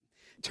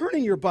Turn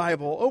in your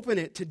Bible, open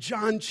it to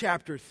John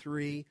chapter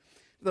 3.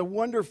 The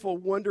wonderful,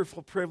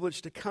 wonderful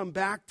privilege to come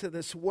back to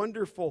this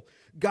wonderful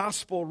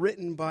gospel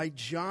written by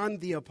John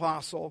the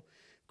Apostle.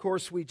 Of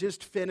course, we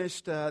just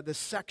finished the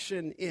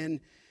section in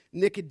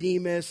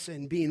Nicodemus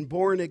and being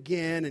born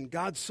again, and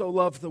God so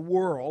loved the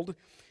world.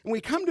 And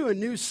we come to a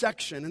new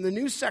section, and the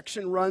new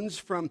section runs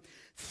from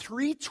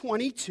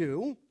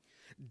 3:22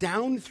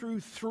 down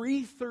through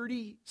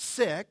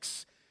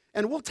 3:36,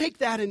 and we'll take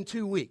that in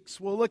 2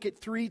 weeks. We'll look at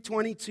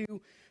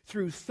 3:22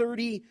 through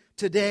 30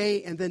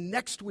 today, and then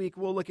next week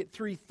we'll look at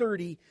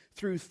 3:30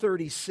 through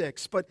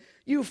 36. But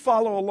you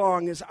follow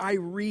along as I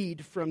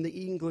read from the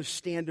English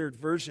Standard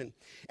Version.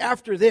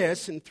 After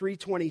this, in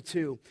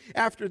 3:22,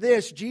 after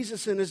this,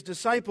 Jesus and his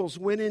disciples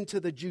went into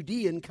the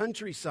Judean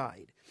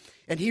countryside,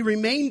 and he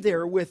remained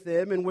there with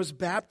them and was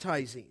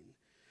baptizing.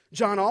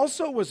 John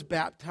also was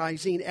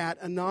baptizing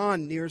at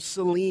Aenon near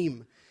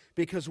Salim,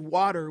 because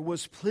water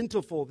was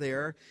plentiful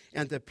there,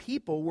 and the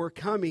people were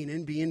coming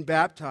and being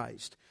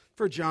baptized,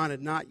 for John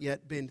had not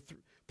yet been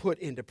put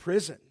into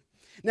prison.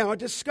 Now a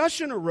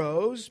discussion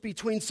arose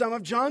between some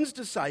of John's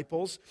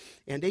disciples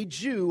and a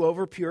Jew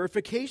over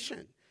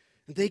purification.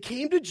 And they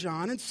came to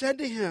John and said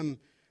to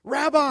him,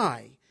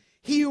 "Rabbi,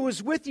 he who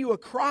was with you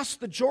across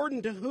the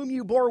Jordan, to whom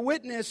you bore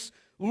witness,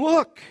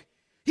 look,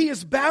 he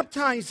is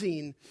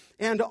baptizing,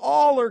 and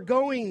all are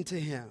going to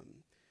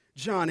him."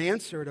 John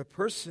answered, "A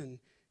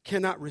person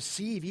cannot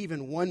receive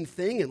even one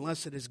thing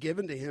unless it is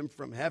given to him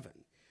from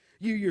heaven.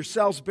 You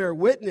yourselves bear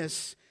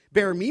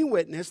me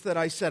witness that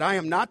I said, I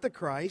am not the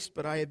Christ,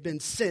 but I have been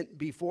sent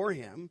before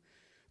him.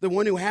 The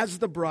one who has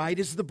the bride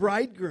is the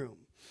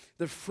bridegroom.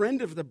 The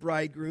friend of the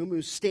bridegroom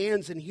who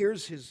stands and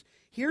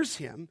hears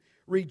him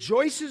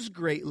rejoices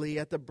greatly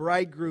at the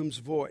bridegroom's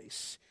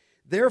voice.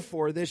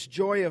 Therefore, this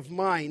joy of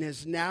mine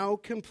is now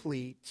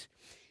complete.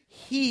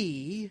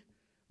 He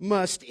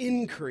must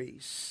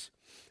increase,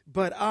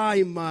 but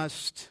I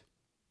must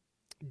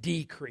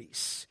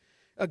decrease."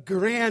 A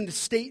grand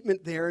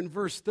statement there in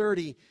verse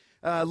 30.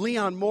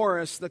 Leon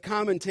Morris, the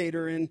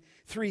commentator in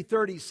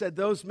 3:30, said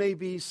those may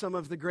be some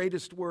of the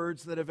greatest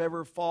words that have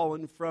ever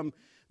fallen from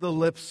the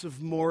lips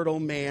of mortal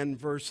man.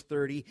 Verse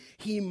 30,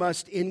 he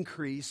must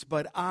increase,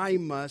 but I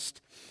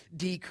must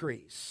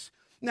decrease.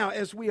 Now,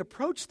 as we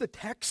approach the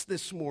text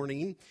this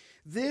morning,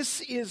 this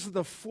is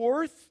the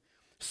fourth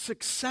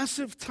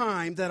successive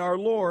time that our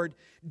Lord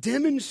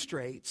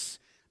demonstrates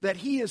that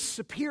he is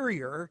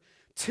superior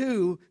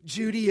to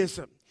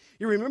Judaism.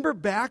 You remember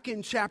back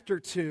in chapter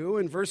 2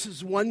 in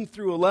verses 1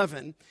 through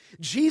 11,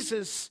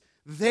 Jesus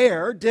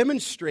there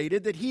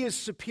demonstrated that he is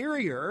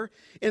superior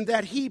in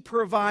that he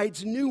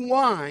provides new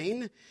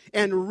wine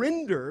and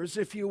renders,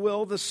 if you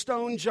will, the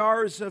stone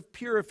jars of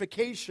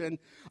purification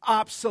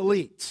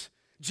obsolete.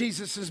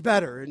 Jesus is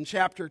better. In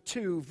chapter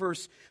 2,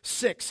 verse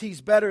 6, he's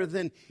better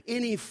than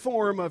any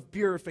form of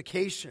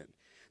purification.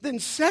 Then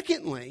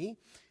secondly,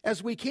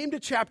 as we came to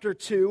chapter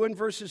 2 and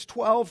verses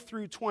 12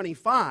 through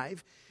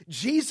 25,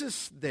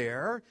 Jesus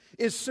there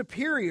is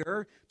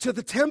superior to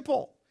the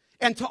temple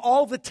and to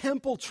all the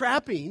temple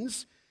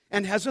trappings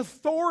and has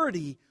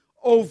authority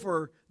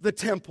over the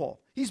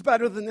temple. He's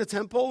better than the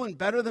temple and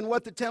better than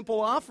what the temple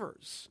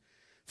offers.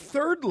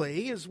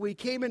 Thirdly, as we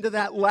came into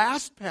that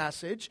last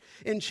passage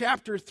in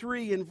chapter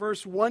 3 in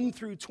verse 1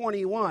 through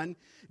 21,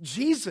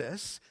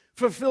 Jesus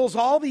fulfills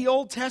all the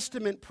Old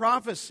Testament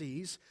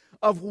prophecies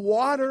of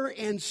water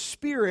and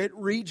spirit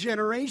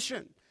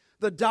regeneration,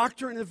 the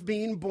doctrine of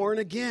being born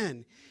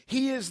again.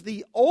 He is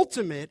the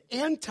ultimate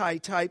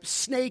antitype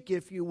snake,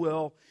 if you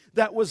will,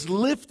 that was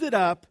lifted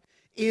up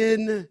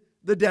in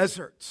the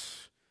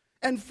deserts.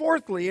 And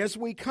fourthly, as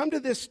we come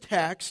to this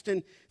text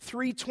in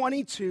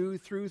 3:22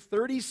 through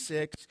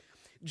 36,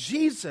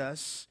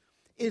 Jesus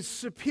is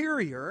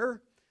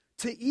superior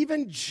to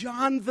even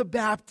John the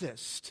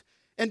Baptist.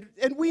 And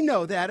we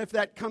know that. If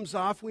that comes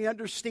off, we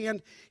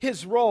understand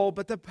his role.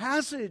 But the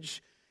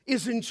passage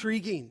is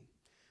intriguing.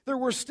 There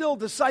were still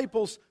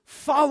disciples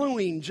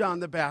following John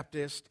the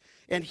Baptist.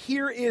 And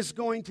here is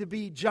going to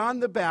be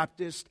John the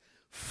Baptist's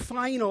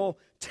final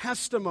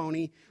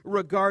testimony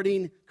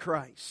regarding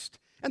Christ.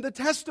 And the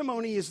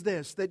testimony is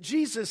this, that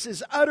Jesus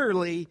is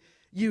utterly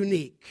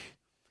unique.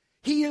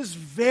 He is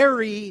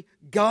very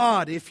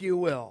God, if you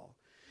will.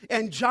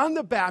 And John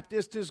the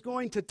Baptist is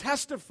going to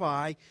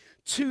testify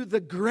to the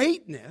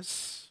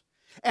greatness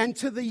and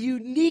to the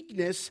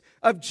uniqueness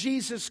of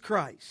Jesus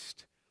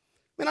Christ.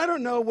 And I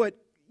don't know what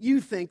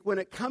you think when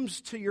it comes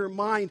to your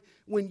mind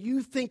when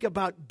you think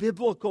about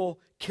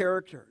biblical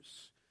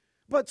characters.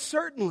 But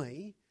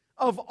certainly,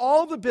 of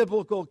all the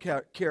biblical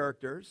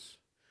characters,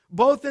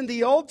 both in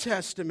the Old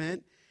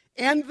Testament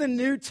and the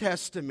New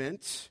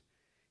Testament,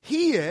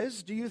 he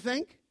is, do you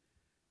think,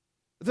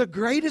 the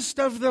greatest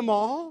of them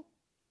all?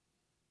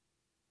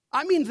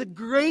 I mean, the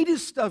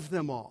greatest of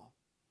them all.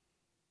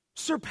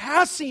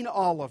 Surpassing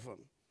all of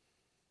them.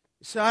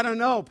 So I don't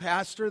know,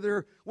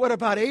 Pastor. What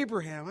about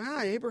Abraham?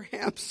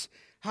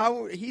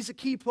 He's a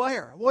key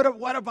player.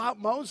 What about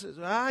Moses?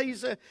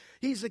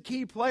 He's a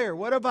key player.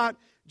 What about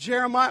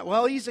Jeremiah,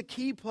 well, he's a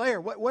key player.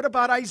 What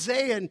about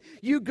Isaiah? And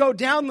you go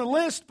down the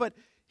list, but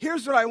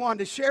here's what I wanted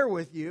to share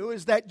with you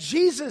is that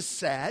Jesus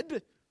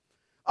said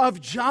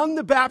of John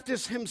the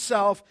Baptist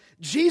himself,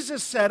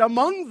 Jesus said,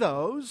 among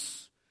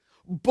those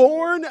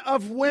born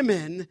of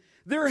women,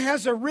 there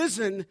has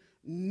arisen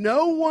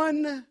no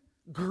one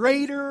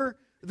greater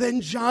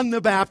than John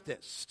the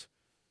Baptist.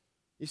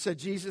 You said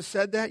Jesus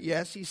said that?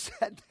 Yes, he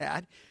said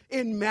that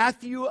in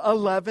Matthew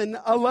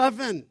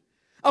 11:11.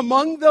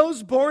 Among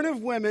those born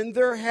of women,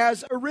 there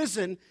has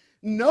arisen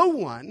no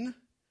one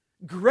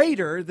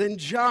greater than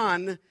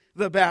John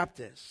the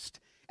Baptist.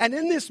 And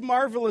in this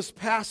marvelous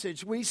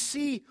passage, we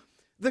see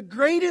the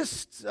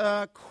greatest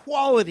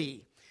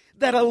quality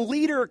that a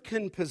leader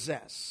can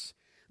possess,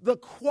 the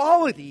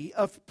quality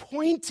of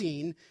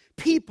pointing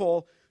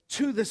people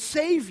to the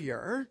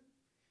Savior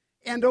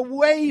and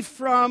away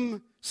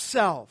from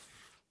self.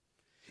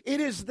 It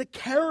is the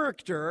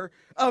character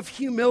of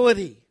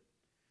humility.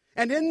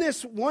 And in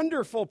this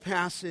wonderful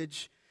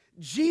passage,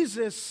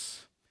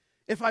 Jesus,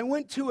 if I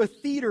went to a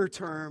theater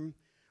term,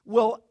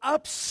 will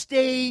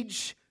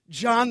upstage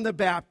John the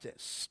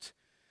Baptist.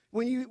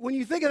 When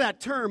you think of that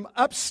term,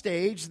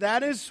 upstage,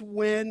 that is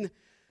when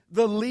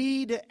the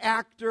lead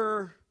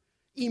actor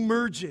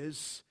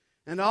emerges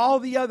and all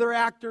the other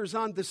actors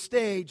on the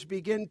stage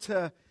begin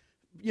to,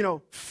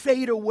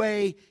 fade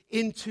away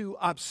into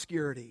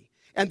obscurity.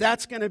 And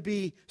that's going to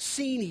be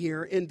seen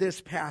here in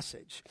this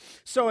passage.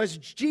 So as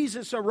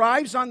Jesus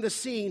arrives on the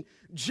scene,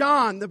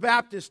 John the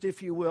Baptist,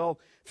 if you will,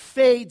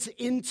 fades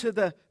into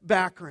the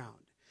background.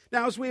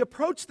 Now, as we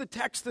approach the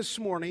text this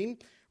morning,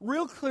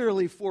 real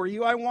clearly for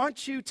you, I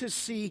want you to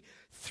see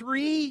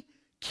three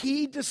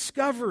key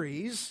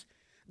discoveries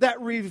that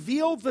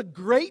reveal the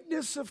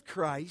greatness of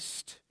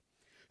Christ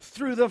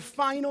through the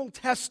final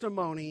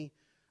testimony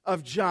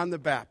of John the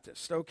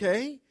Baptist,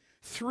 okay?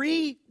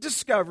 Three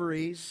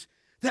discoveries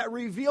that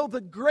reveal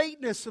the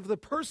greatness of the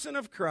person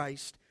of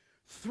Christ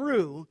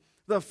through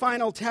the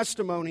final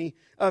testimony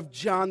of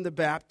John the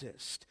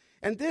Baptist.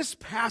 And this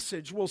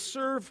passage will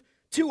serve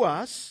to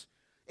us,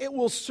 it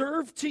will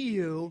serve to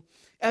you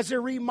as a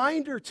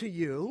reminder to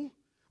you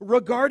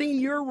regarding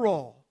your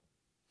role,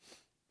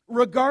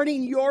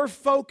 regarding your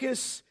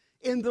focus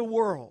in the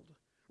world,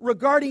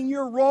 regarding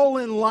your role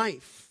in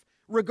life,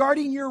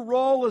 regarding your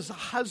role as a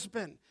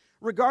husband,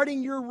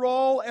 regarding your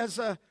role as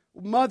a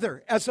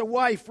mother, as a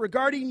wife,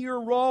 regarding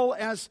your role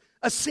as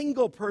a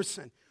single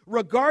person,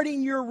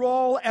 regarding your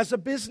role as a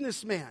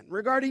businessman,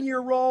 regarding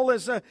your role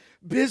as a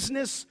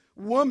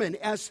businesswoman,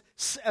 as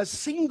a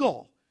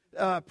single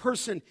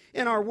person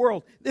in our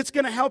world. It's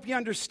going to help you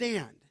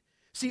understand.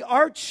 See,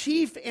 our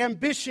chief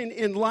ambition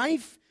in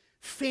life,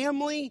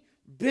 family,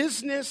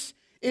 business,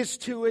 is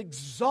to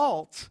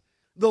exalt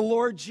the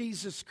Lord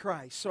Jesus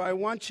Christ. So I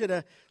want you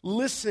to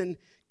listen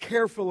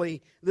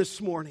carefully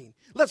this morning.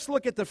 Let's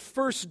look at the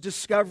first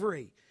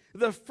discovery.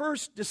 The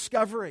first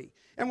discovery.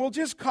 And we'll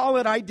just call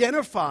it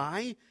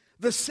identify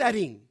the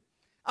setting.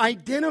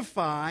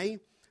 Identify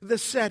the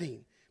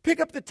setting. Pick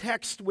up the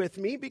text with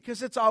me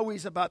because it's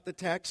always about the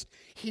text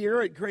here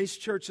at Grace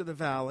Church of the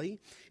Valley.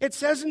 It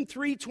says in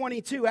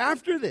 3:22,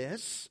 after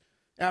this,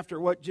 after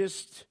what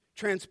just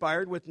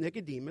transpired with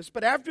Nicodemus,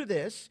 but after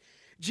this,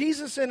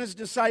 Jesus and his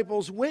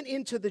disciples went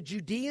into the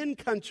Judean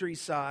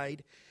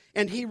countryside,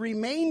 and he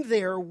remained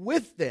there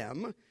with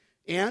them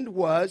and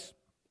was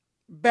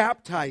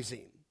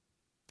baptizing.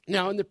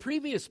 Now, in the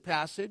previous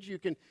passage, you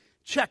can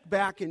check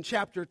back in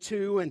chapter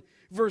 2 and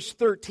verse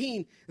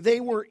 13, they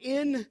were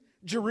in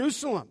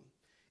Jerusalem.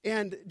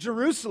 And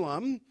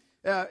Jerusalem,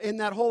 in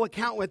that whole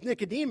account with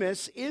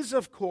Nicodemus, is,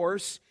 of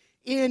course,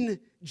 in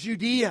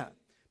Judea.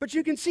 But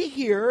you can see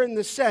here in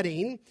the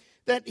setting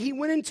that he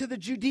went into the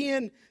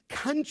Judean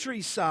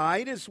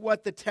countryside, is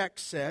what the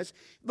text says.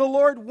 The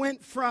Lord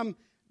went from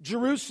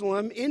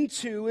Jerusalem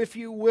into, if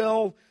you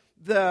will,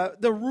 the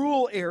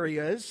rural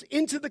areas,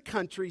 into the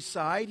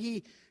countryside.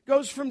 He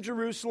goes from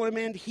Jerusalem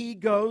and he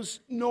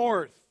goes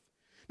north.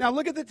 Now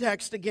look at the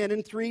text again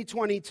in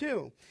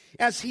 3:22.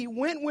 As he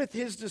went with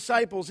his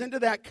disciples into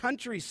that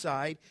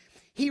countryside,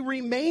 he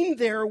remained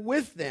there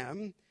with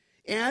them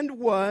and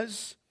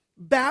was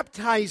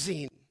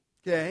baptizing.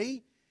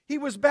 Okay? He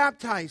was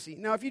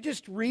baptizing. Now if you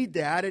just read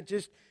that,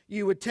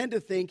 you would tend to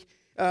think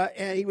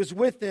and he was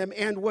with them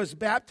and was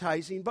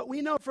baptizing. But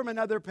we know from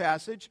another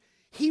passage,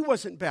 he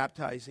wasn't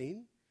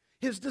baptizing.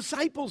 His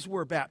disciples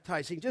were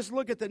baptizing. Just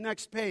look at the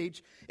next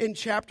page in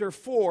chapter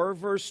 4,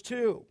 verse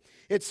 2.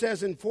 It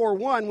says in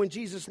 4:1, when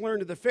Jesus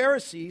learned that the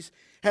Pharisees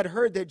had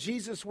heard that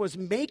Jesus was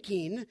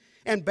making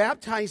and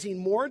baptizing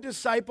more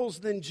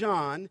disciples than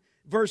John,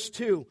 verse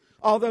 2,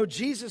 although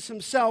Jesus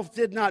himself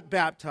did not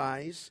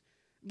baptize,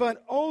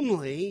 but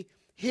only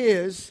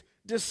his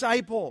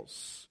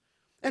disciples.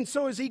 And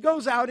so as he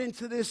goes out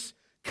into this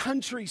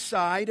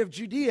countryside of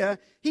Judea,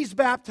 he's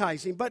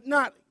baptizing, but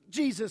not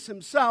Jesus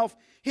himself.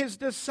 His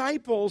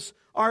disciples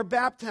are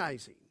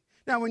baptizing.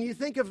 Now, when you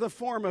think of the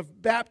form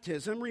of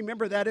baptism,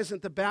 remember that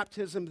isn't the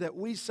baptism that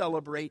we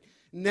celebrate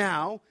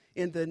now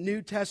in the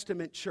New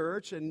Testament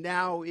church and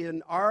now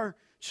in our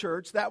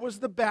church. That was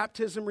the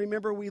baptism.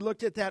 Remember, we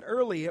looked at that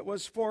early. It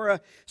was for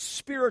a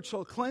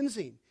spiritual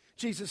cleansing.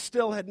 Jesus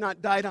still had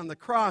not died on the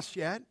cross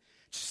yet.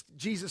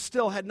 Jesus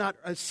still had not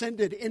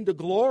ascended into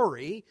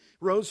glory,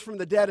 rose from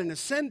the dead and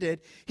ascended.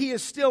 He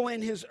is still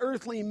in his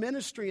earthly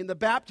ministry, and the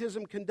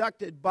baptism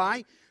conducted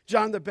by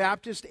John the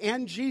Baptist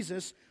and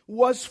Jesus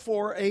was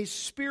for a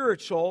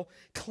spiritual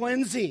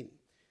cleansing.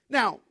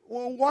 Now,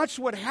 watch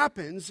what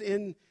happens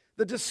in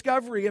the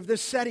discovery of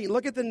this setting.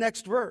 Look at the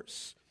next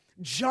verse.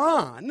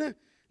 John,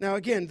 now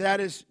again, that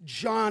is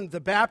John the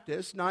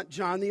Baptist, not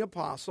John the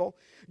Apostle.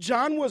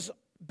 John was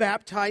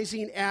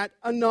baptizing at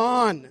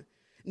Aenon,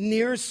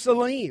 near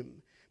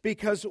Salim,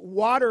 because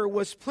water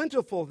was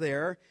plentiful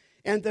there,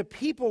 and the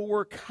people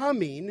were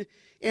coming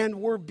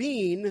and were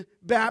being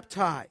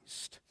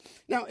baptized.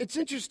 Now, it's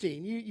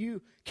interesting.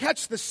 You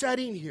catch the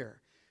setting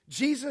here.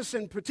 Jesus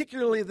and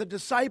particularly the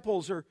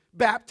disciples are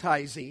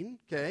baptizing,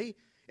 okay,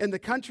 in the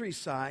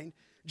countryside.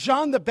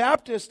 John the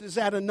Baptist is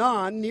at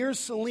Aenon, near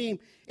Salim,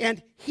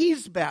 and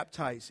he's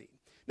baptizing.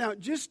 Now,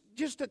 just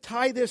to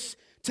tie this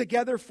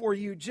together for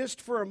you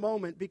just for a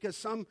moment, because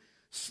some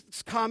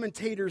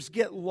commentators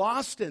get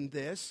lost in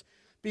this,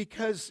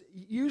 because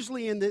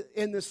usually in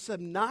the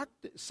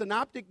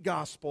synoptic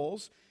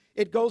gospels,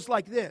 it goes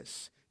like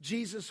this.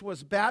 Jesus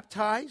was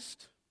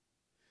baptized,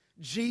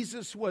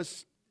 Jesus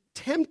was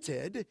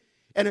tempted,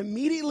 and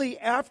immediately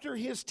after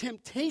his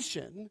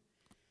temptation,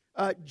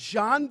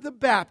 John the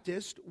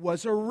Baptist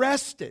was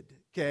arrested,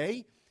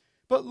 okay?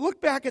 But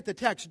look back at the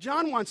text.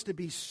 John wants to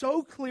be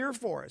so clear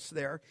for us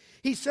there.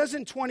 He says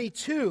in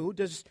 22,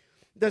 does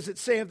it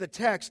say of the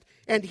text,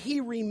 and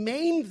he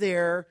remained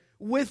there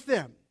with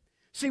them.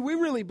 See, we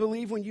really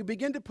believe when you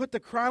begin to put the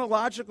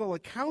chronological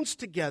accounts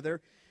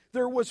together,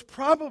 there was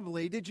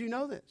probably, did you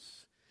know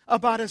this,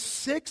 about a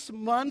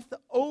 6-month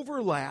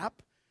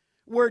overlap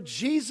where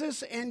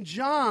Jesus and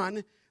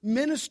John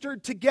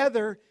ministered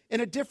together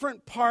in a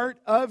different part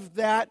of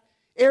that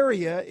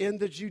area in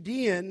the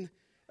Judean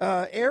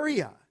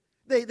area.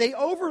 They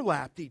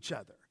overlapped each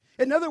other.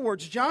 In other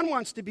words, John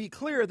wants to be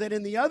clear that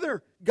in the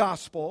other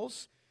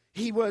Gospels,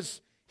 he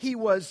was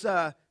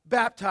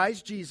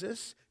baptized,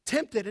 Jesus,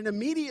 tempted and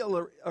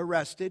immediately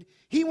arrested.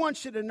 He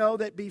wants you to know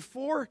that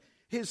before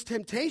his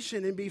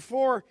temptation and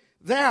before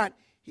that,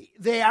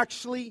 they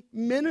actually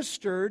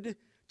ministered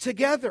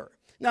together.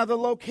 Now, the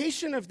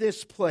location of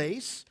this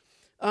place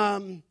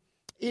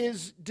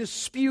is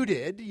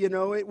disputed. You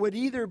know, it would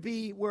either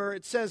be where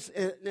it says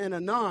in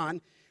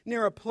Aenon,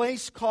 near a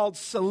place called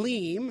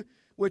Salim,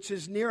 which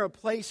is near a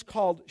place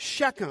called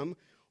Shechem,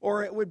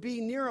 or it would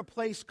be near a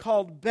place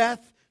called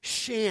Beth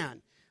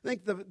Shan. I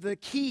think the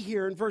key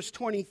here in verse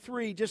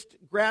 23, just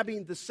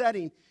grabbing the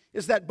setting,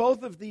 is that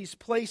both of these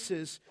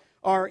places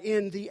are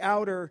in the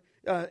outer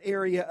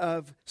area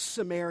of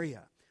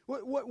Samaria.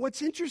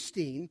 What's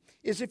interesting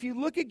is if you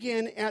look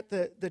again at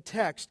the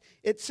text,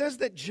 it says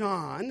that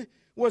John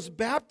was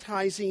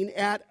baptizing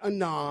at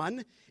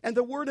Aenon, and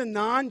the word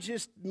Aenon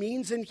just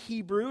means in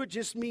Hebrew, it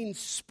just means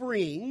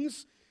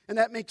springs, and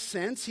that makes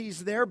sense.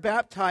 He's there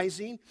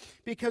baptizing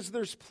because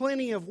there's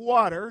plenty of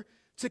water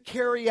to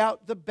carry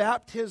out the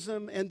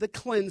baptism and the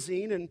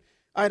cleansing, and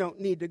I don't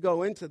need to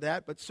go into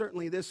that, but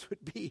certainly this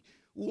would be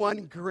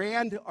one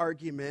grand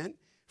argument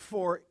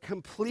for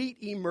complete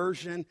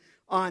immersion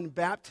on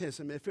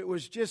baptism. If it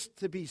was just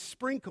to be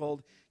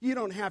sprinkled, you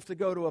don't have to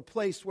go to a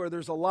place where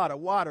there's a lot of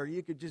water.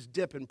 You could just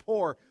dip and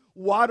pour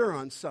water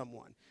on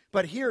someone.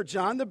 But here,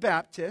 John the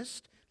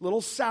Baptist, a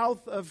little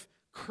south of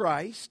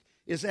Christ,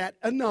 is at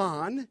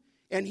Aenon,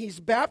 and he's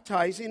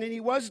baptizing, and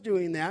he was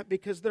doing that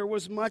because there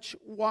was much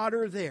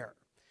water there.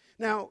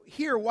 Now,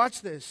 here,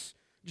 watch this.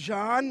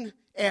 John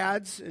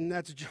adds, and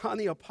that's John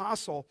the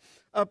Apostle,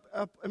 an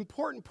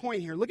important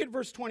point here. Look at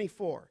verse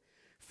 24.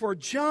 For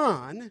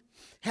John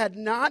had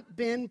not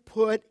been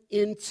put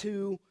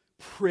into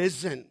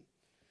prison.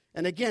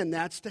 And again,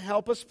 that's to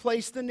help us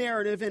place the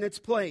narrative in its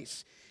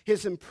place.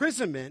 His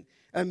imprisonment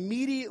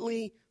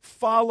immediately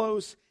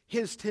follows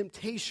his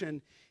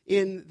temptation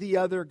in the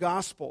other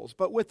Gospels.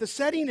 But with the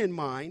setting in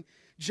mind,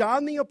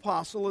 John the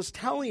Apostle is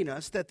telling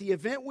us that the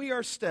event we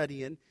are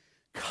studying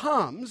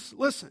comes,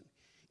 listen,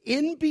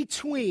 in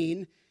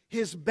between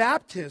his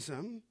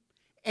baptism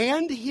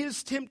and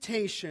his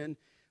temptation,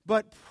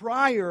 but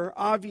prior,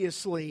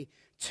 obviously,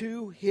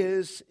 to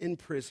his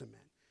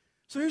imprisonment.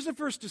 So here's the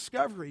first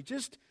discovery.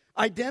 Just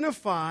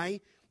identify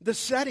the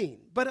setting.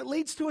 But it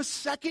leads to a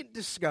second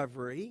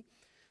discovery,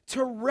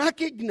 to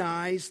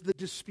recognize the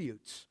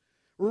disputes.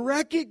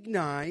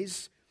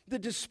 Recognize the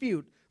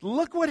dispute.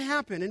 Look what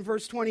happened in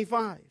verse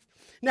 25.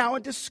 Now, a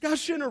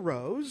discussion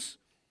arose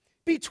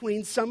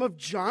between some of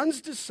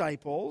John's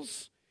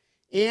disciples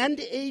and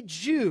a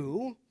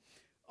Jew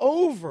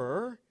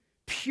over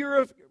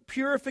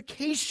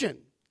purification.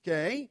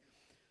 Okay?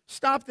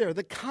 Stop there.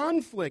 The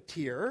conflict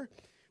here,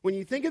 when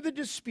you think of the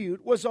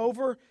dispute, was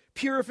over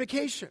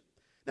purification.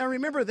 Now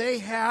remember, they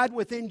had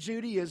within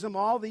Judaism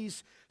all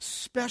these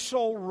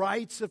special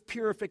rites of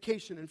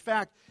purification. In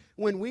fact,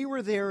 when we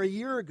were there a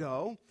year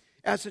ago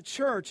as a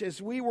church,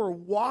 as we were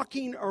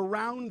walking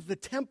around the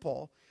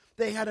temple,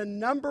 they had a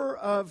number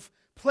of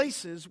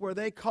places where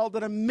they called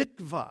it a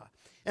mikvah.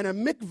 And a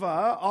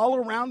mikvah all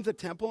around the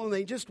temple, and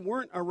they just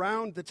weren't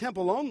around the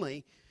temple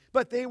only,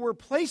 but they were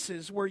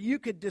places where you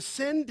could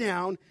descend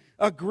down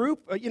a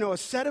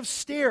set of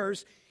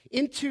stairs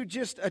into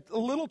just a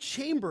little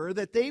chamber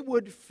that they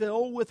would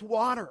fill with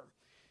water.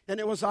 And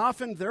it was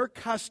often their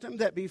custom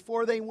that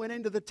before they went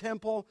into the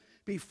temple,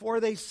 before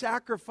they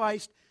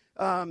sacrificed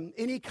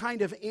any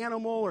kind of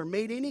animal or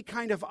made any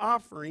kind of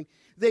offering,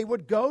 they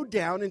would go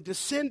down and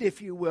descend,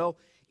 if you will,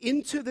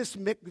 into this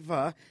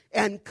mikvah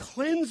and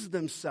cleanse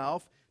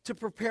themselves to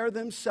prepare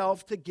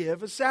themselves to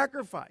give a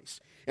sacrifice.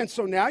 And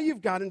so now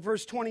you've got in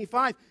verse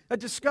 25, a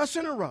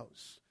discussion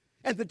arose.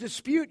 And the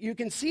dispute, you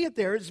can see it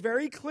there, is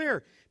very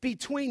clear,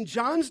 between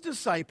John's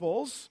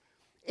disciples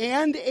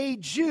and a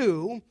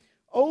Jew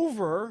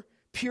over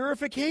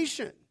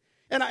purification.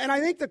 And I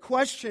think the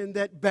question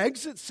that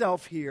begs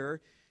itself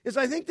here is,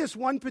 I think this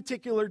one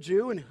particular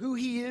Jew, and who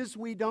he is,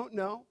 we don't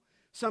know.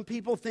 Some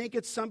people think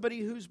it's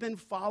somebody who's been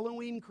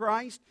following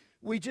Christ.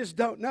 We just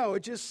don't know.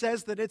 It just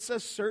says that it's a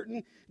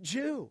certain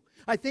Jew.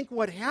 I think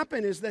what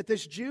happened is that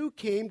this Jew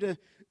came to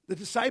the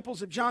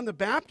disciples of John the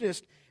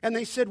Baptist, and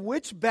they said,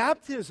 which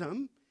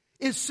baptism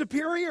is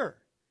superior?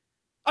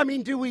 I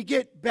mean, do we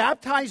get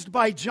baptized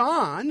by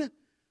John,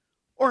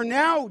 or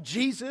now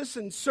Jesus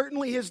and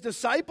certainly his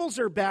disciples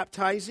are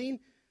baptizing?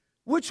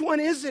 Which one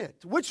is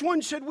it? Which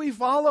one should we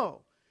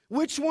follow?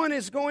 Which one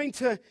is going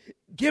to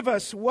give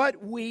us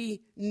what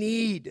we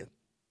need?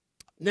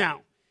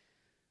 Now,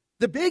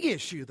 the big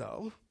issue,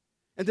 though,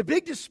 and the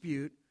big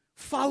dispute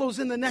follows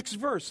in the next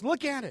verse.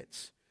 Look at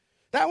it.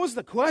 That was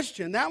the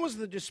question. That was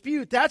the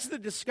dispute. That's the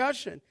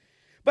discussion.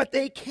 But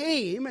they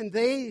came, and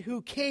they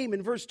who came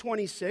in verse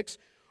 26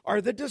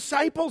 are the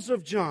disciples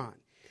of John.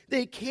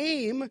 They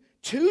came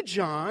to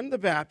John the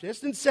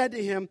Baptist and said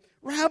to him,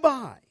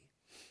 Rabbi,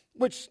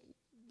 which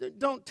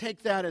don't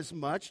take that as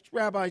much.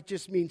 Rabbi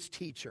just means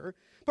teacher.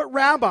 But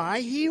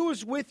Rabbi, he who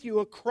was with you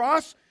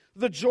across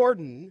the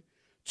Jordan,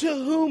 to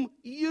whom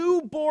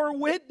you bore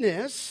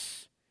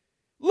witness,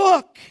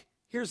 look,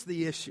 here's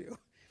the issue.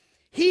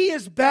 He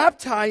is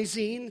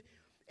baptizing,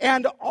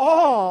 and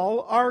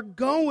all are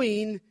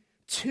going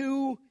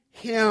to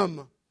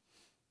him.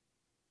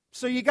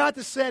 So you got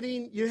the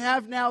setting. You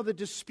have now the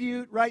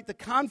dispute, right? The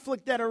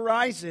conflict that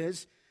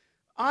arises.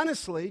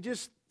 Honestly,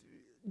 just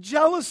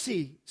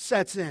jealousy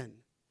sets in.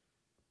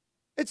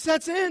 It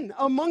sets in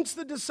amongst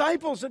the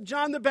disciples of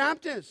John the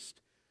Baptist.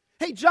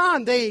 Hey,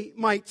 John, they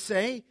might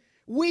say,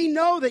 we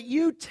know that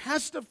you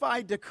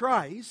testified to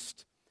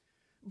Christ,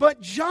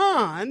 but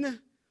John,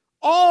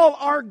 all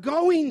are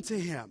going to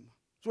him.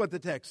 That's what the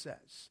text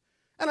says.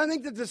 And I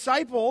think the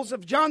disciples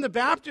of John the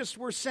Baptist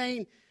were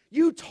saying,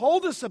 you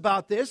told us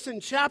about this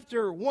in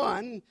chapter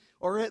 1,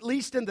 or at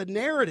least in the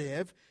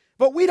narrative,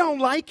 but we don't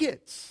like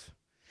it.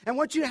 And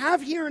what you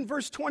have here in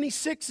verse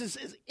 26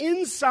 is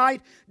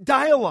inside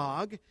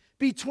dialogue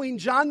between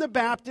John the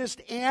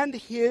Baptist and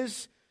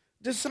his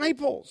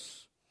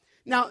disciples.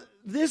 Now,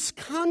 this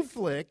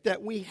conflict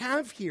that we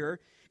have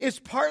here is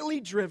partly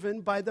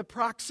driven by the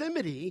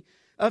proximity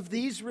of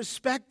these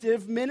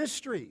respective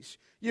ministries.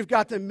 You've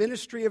got the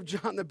ministry of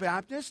John the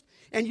Baptist,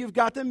 and you've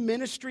got the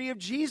ministry of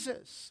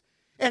Jesus.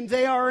 And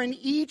they are in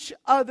each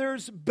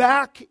other's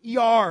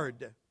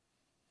backyard.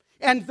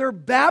 And they're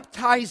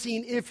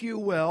baptizing, if you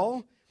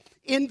will,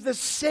 in the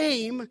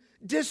same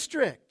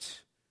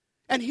district.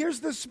 And here's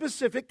the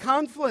specific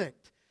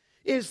conflict,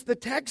 is the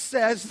text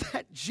says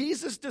that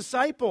Jesus'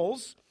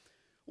 disciples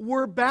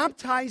were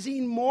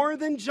baptizing more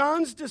than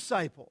John's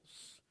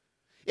disciples.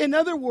 In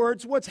other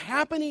words, what's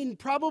happening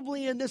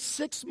probably in this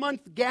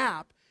 6-month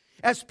gap,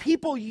 as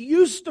people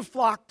used to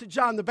flock to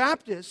John the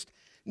Baptist,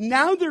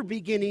 now they're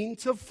beginning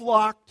to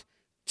flock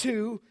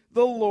to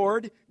the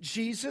Lord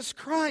Jesus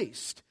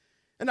Christ.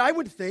 And I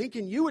would think,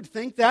 and you would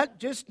think, that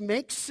just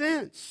makes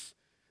sense.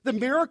 The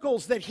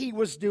miracles that he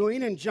was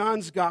doing in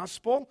John's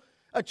gospel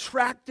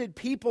attracted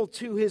people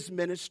to his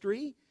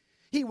ministry.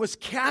 He was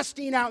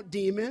casting out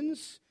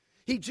demons.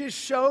 He just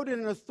showed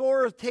an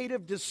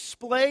authoritative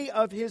display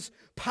of his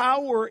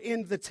power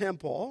in the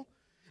temple.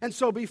 And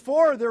so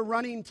before they're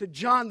running to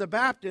John the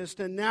Baptist,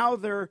 and now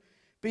they're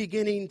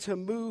beginning to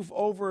move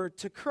over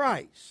to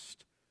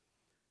Christ.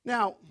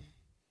 Now,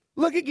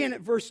 look again at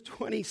verse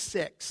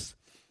 26.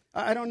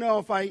 I don't know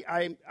if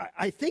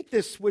I think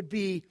this would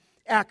be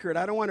accurate.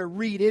 I don't want to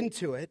read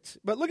into it.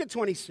 But look at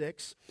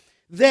 26.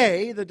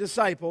 They, the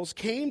disciples,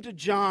 came to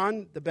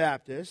John the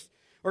Baptist,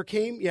 or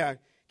came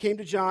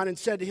to John and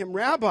said to him,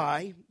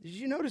 Rabbi, did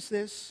you notice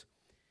this?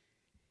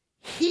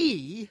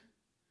 He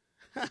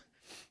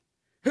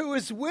who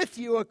is with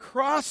you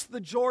across the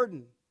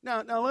Jordan.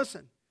 Now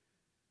listen.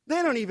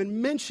 They don't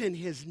even mention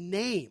his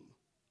name.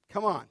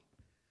 Come on.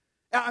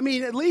 I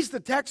mean, at least the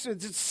text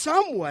is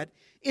somewhat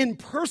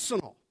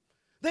impersonal.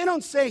 They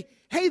don't say,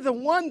 hey, the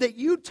one that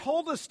you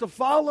told us to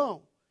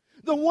follow,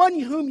 the one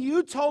whom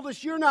you told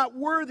us you're not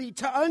worthy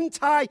to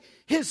untie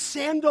his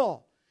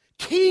sandal,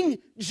 King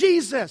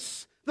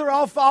Jesus. They're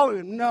all following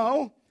him.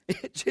 No,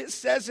 it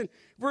just says in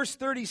verse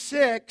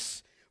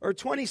 36, or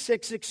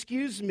 26,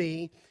 excuse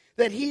me,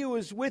 that he who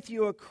is with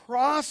you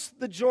across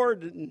the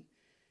Jordan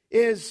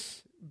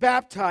is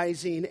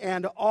baptizing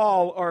and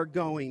all are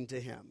going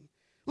to him.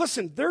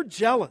 Listen, they're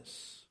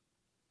jealous.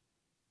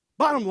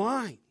 Bottom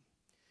line,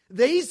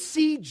 they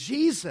see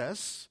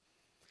Jesus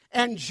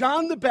and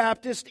John the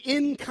Baptist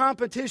in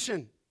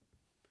competition.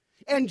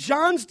 And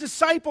John's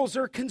disciples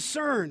are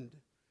concerned.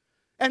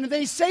 And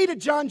they say to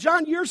John,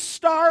 John, your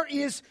star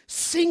is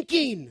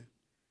sinking.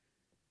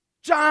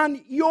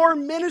 John, your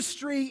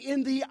ministry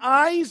in the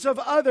eyes of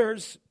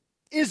others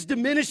is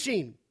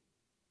diminishing.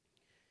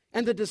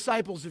 And the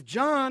disciples of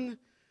John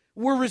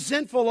were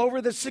resentful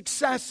over the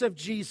success of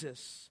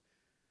Jesus.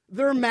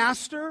 Their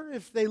master,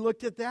 if they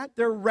looked at that,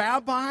 their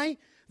rabbi,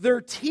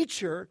 their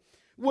teacher,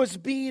 was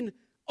being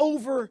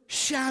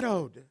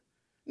overshadowed.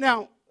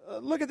 Now,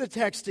 look at the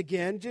text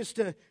again, just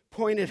to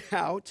point it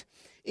out.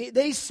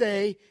 They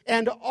say,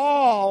 and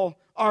all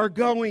are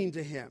going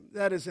to him.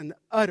 That is an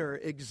utter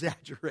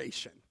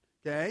exaggeration,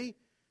 okay?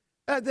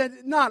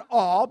 Not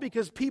all,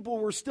 because people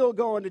were still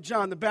going to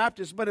John the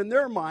Baptist, but in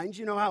their minds,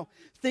 you know how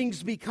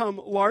things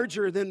become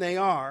larger than they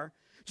are.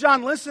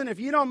 John, listen, if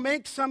you don't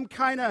make some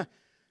kind of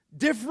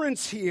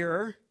difference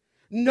here,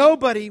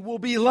 nobody will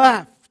be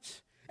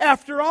left.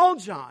 After all,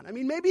 John, I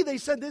mean, maybe they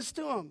said this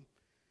to him.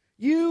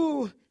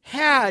 You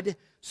had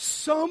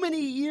so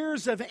many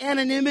years of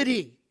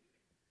anonymity.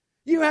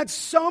 You had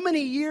so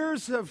many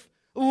years of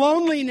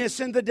loneliness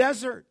in the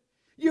desert.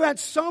 You had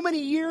so many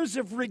years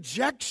of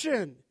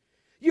rejection.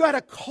 You had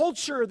a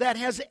culture that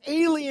has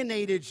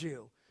alienated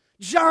you.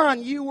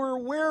 John, you were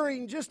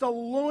wearing just a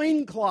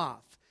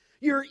loincloth.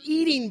 You're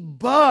eating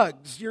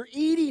bugs. You're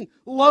eating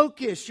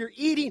locusts. You're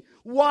eating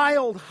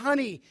wild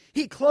honey.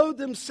 He clothed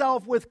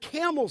himself with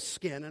camel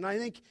skin. And I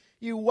think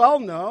you well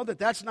know that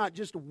that's not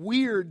just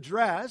weird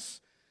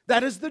dress.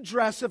 That is the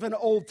dress of an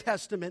Old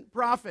Testament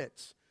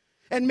prophet.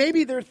 And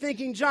maybe they're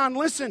thinking, John,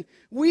 listen,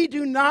 we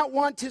do not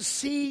want to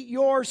see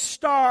your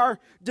star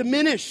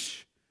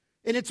diminish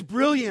in its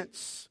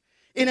brilliance,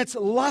 in its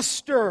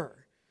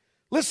luster.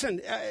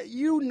 Listen,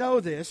 you know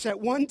this.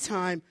 At one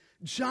time,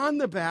 John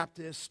the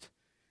Baptist,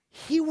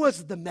 he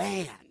was the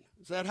man.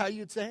 Is that how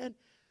you'd say it?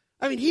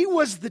 I mean, he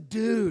was the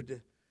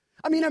dude.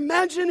 I mean,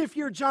 imagine if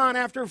you're John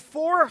after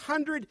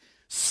 400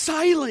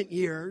 silent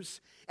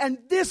years, and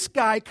this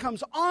guy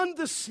comes on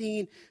the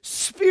scene,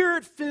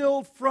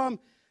 spirit-filled from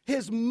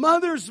his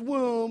mother's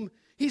womb.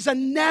 He's a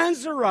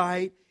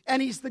Nazirite,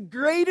 and he's the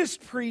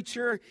greatest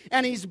preacher,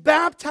 and he's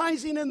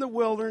baptizing in the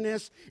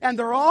wilderness, and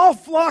they're all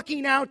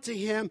flocking out to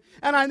him.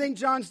 And I think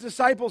John's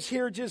disciples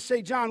here just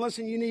say, John,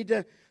 listen, you need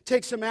to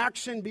take some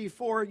action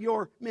before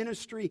your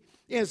ministry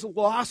is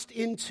lost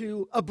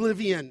into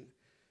oblivion.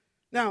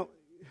 Now,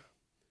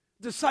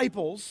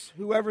 disciples,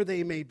 whoever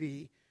they may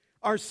be,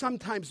 are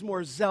sometimes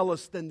more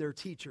zealous than their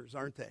teachers,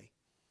 aren't they?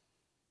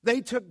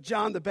 They took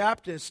John the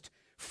Baptist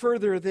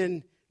further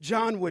than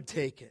John would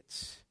take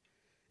it.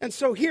 And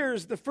so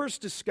here's the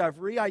first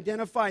discovery,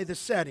 identify the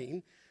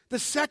setting. The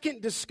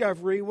second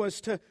discovery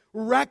was to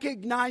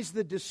recognize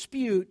the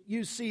dispute.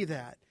 You see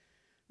that.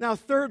 Now,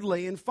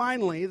 thirdly and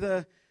finally,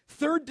 the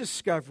third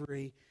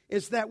discovery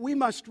is that we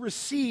must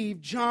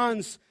receive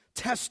John's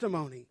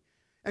testimony.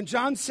 And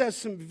John says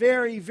some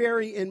very,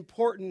 very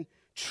important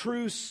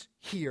truths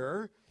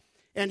here.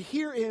 And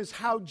here is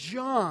how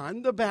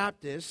John the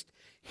Baptist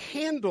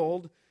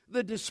handled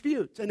the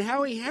dispute. And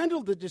how he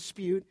handled the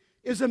dispute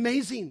is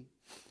amazing.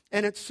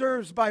 And it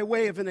serves by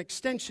way of an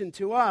extension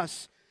to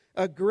us,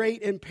 a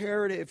great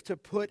imperative to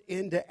put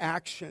into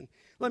action.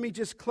 Let me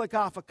just click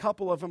off a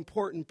couple of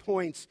important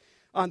points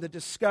on the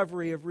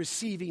discovery of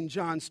receiving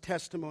John's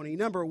testimony.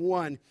 Number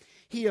one,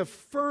 he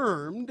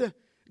affirmed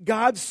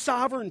God's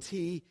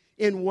sovereignty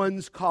in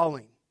one's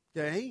calling.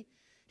 Okay?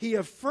 He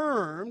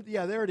affirmed,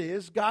 there it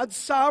is, God's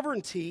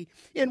sovereignty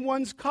in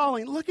one's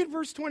calling. Look at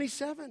verse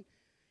 27.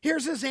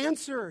 Here's his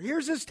answer.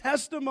 Here's his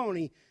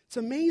testimony. It's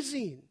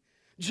amazing.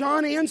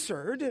 John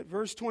answered,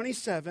 verse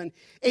 27,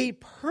 a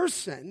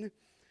person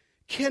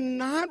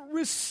cannot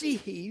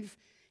receive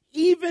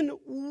even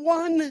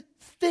one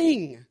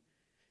thing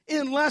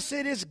unless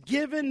it is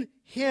given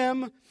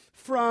him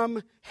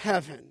from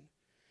heaven.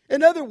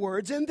 In other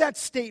words, in that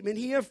statement,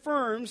 he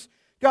affirms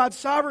God's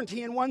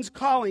sovereignty in one's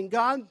calling.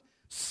 God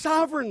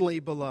sovereignly,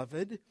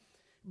 beloved,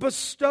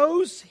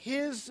 bestows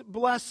his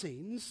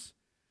blessings,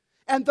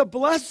 and the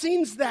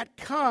blessings that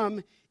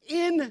come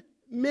in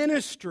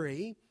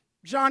ministry,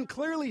 John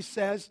clearly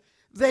says,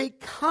 they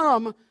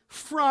come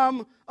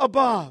from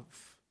above.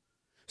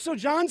 So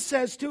John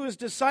says to his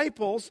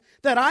disciples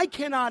that I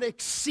cannot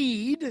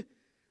exceed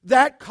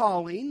that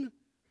calling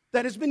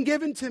that has been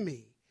given to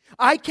me.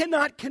 I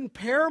cannot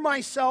compare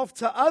myself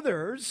to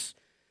others.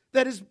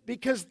 That is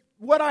because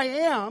what I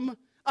am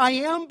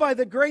by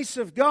the grace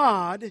of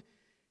God,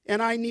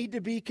 and I need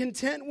to be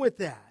content with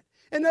that.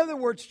 In other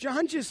words,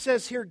 John just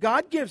says here,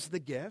 God gives the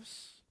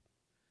gifts.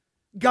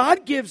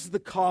 God gives the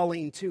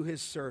calling to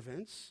his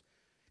servants.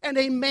 And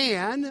a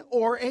man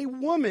or a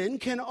woman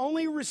can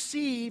only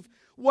receive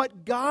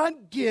what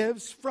God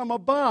gives from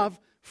above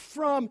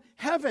from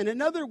heaven.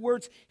 In other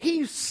words,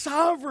 he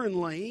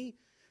sovereignly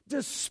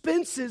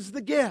dispenses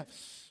the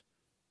gifts.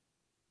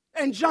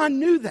 And John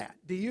knew that.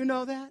 Do you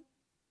know that?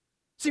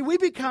 See, we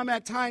become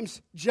at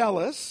times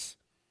jealous,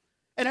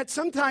 and at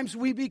sometimes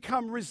we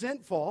become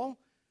resentful.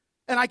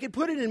 And I could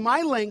put it in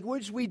my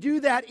language, we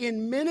do that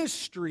in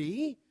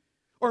ministry,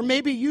 or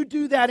maybe you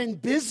do that in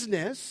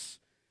business.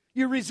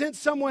 You resent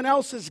someone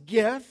else's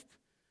gift,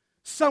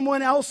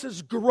 someone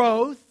else's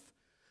growth,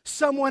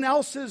 someone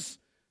else's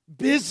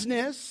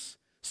business,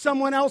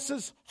 someone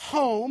else's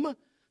home,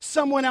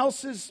 someone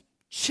else's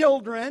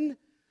children,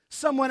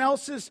 someone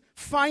else's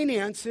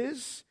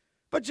finances.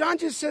 But John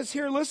just says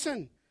here,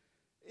 listen,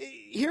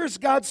 here's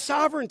God's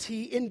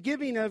sovereignty in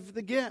giving of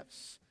the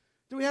gifts.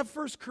 Do we have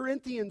 1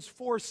 Corinthians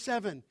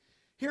 4:7?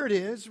 Here it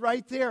is,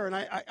 right there. And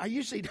I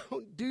usually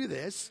don't do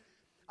this.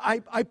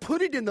 I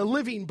put it in the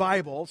Living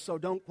Bible, so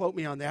don't quote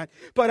me on that.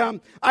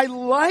 But I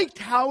liked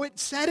how it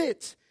said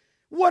it.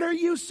 What are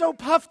you so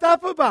puffed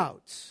up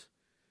about?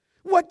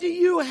 What do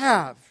you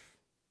have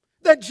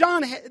that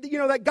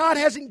that God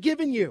hasn't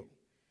given you?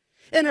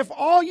 And if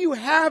all you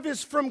have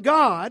is from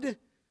God,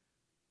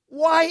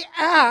 why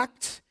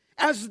act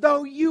as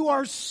though you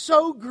are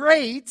so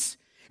great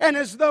and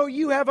as though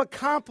you have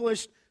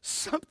accomplished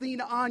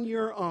something on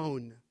your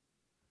own?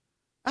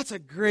 That's a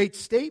great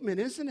statement,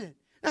 isn't it?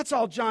 That's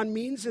all John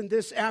means in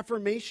this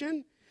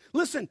affirmation.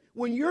 Listen,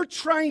 when you're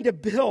trying to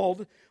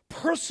build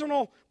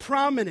personal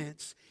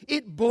prominence,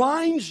 it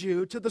blinds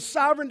you to the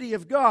sovereignty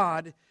of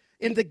God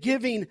in the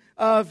giving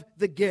of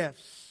the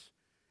gifts.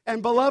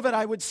 And beloved,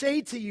 I would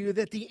say to you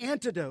that the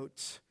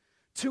antidote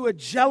to a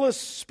jealous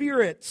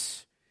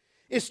spirit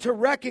is to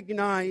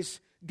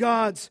recognize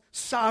God's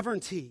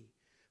sovereignty.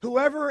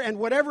 Whoever and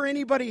whatever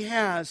anybody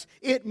has,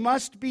 it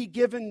must be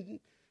given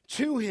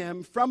to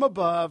him from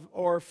above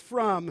or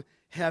from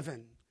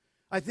heaven.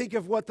 I think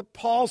of what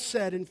Paul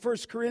said in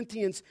 1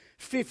 Corinthians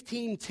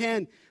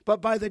 15:10.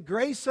 But by the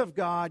grace of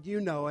God,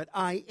 you know it,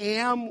 I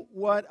am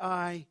what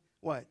I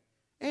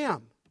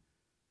am.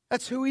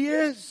 That's who he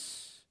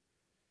is.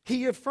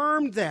 He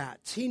affirmed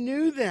that. He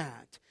knew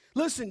that.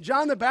 Listen,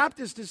 John the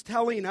Baptist is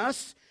telling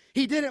us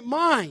he didn't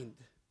mind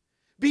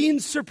being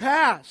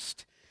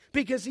surpassed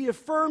because he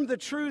affirmed the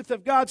truth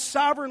of God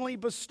sovereignly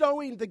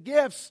bestowing the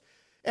gifts,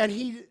 and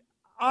he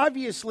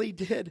obviously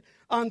did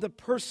on the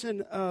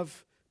person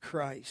of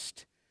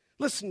Christ.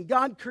 Listen,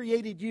 God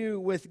created you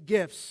with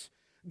gifts.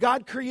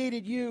 God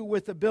created you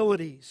with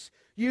abilities.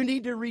 You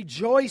need to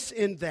rejoice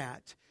in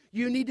that.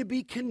 You need to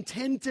be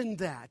content in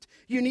that.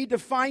 You need to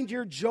find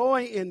your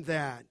joy in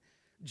that.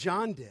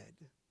 John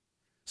did.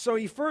 So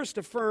he first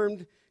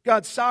affirmed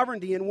God's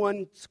sovereignty in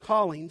one's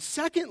calling.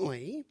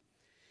 Secondly,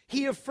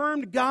 he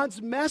affirmed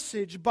God's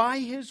message by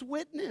his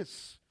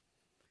witness.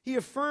 He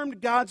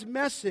affirmed God's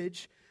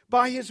message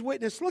by his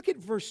witness. Look at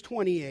verse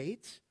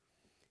 28.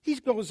 He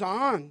goes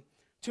on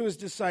to his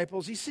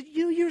disciples. He said,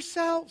 you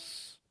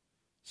yourselves,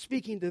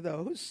 speaking to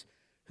those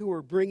who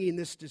were bringing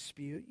this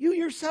dispute, you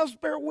yourselves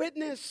bear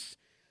witness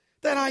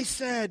that I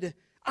said,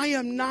 I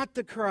am not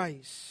the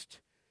Christ,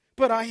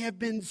 but I have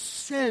been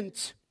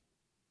sent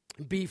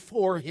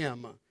before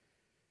him.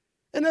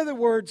 In other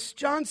words,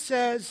 John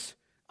says,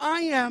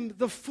 I am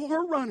the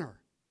forerunner.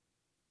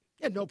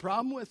 He had no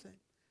problem with it.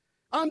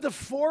 I'm the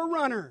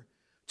forerunner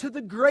to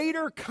the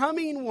greater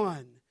coming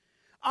one.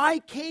 I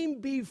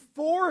came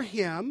before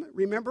him,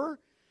 remember,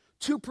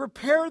 to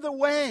prepare the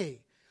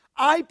way.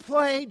 I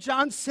play,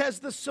 John says,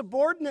 the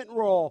subordinate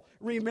role.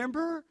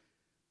 Remember?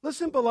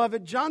 Listen,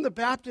 beloved, John the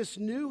Baptist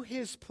knew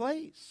his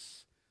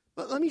place.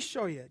 But let me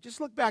show you.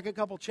 Just look back a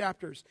couple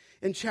chapters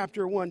in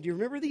chapter 1. Do you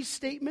remember these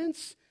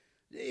statements?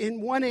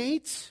 In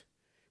 1:8,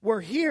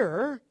 we're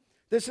here.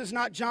 This is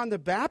not John the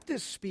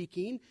Baptist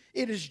speaking.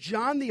 It is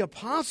John the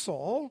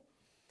Apostle.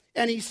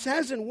 And he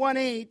says in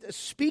 1:8,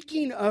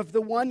 speaking of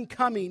the one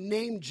coming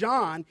named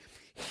John,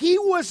 he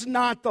was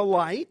not the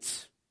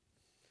light,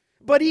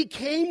 but he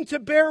came to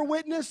bear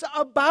witness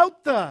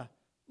about the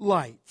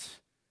light.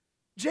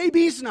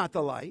 JB's not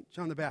the light,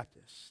 John the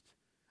Baptist.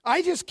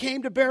 I just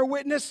came to bear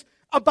witness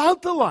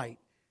about the light.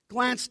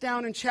 Glance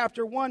down in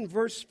chapter 1,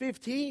 verse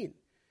 15.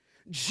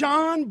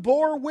 John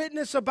bore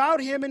witness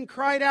about him and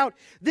cried out,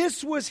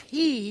 this was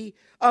he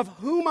of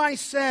whom I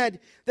said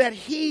that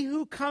he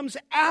who comes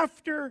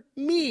after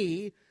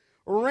me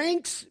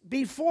ranks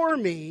before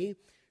me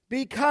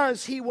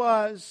because he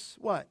was,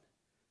 what?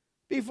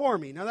 Before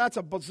me. Now that's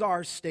a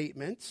bizarre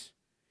statement.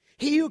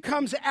 He who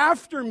comes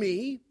after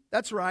me,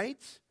 that's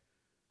right.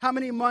 How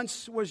many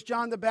months was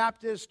John the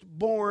Baptist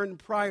born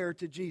prior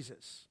to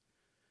Jesus?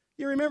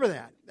 You remember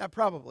that?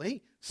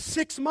 Probably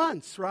 6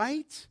 months,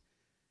 right?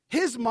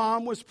 His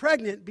mom was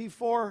pregnant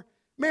before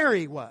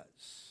Mary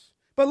was.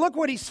 But look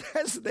what he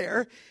says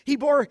there.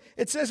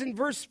 It says in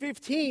verse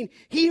 15,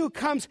 he who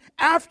comes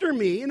after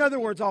me, in other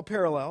words, I'll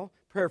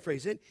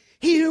paraphrase it,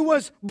 he who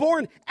was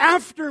born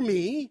after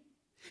me,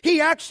 he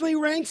actually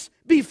ranks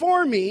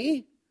before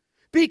me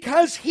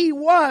because he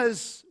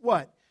was,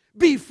 what?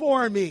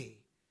 Before me.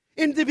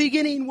 In the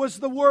beginning was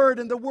the Word,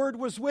 and the Word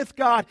was with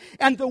God,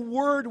 and the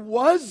Word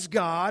was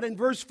God. In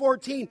verse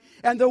 14,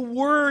 and the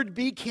Word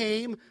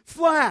became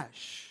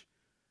flesh.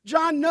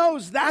 John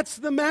knows that's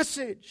the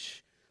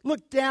message.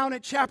 Look down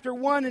at chapter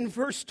 1 and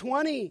verse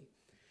 20.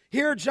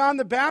 Here, John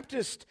the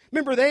Baptist,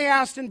 remember they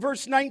asked in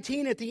verse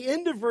 19, at the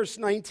end of verse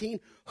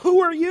 19,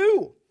 who are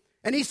you?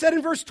 And he said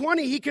in verse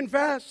 20, he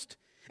confessed,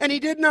 and he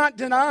did not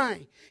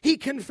deny. He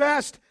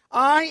confessed,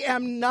 I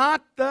am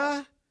not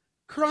the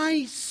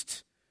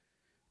Christ.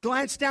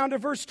 Glance down to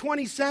verse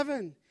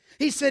 27.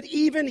 He said,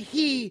 even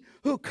he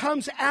who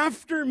comes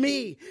after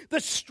me, the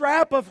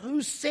strap of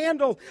whose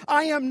sandal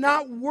I am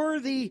not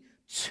worthy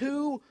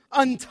to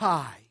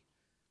untie.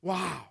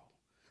 Wow.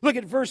 Look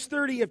at verse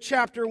 30 of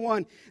chapter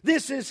 1.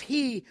 This is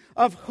he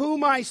of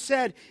whom I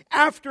said,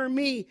 after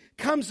me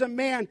comes a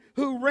man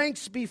who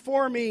ranks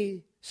before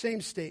me.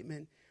 Same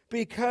statement.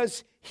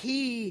 Because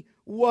he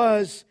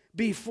was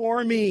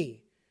before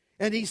me.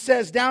 And he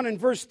says down in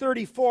verse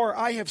 34,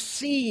 I have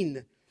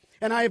seen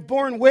and I have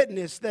borne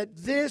witness that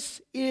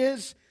this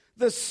is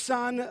the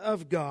Son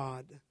of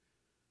God.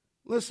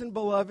 Listen,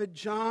 beloved,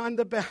 John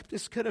the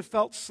Baptist could have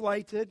felt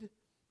slighted.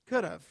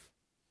 Could have.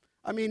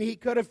 I mean, he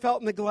could have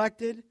felt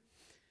neglected.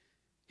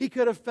 He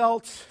could have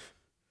felt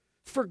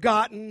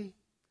forgotten.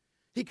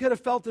 He could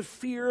have felt the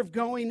fear of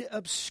going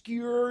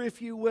obscure,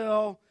 if you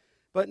will.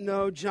 But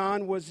no,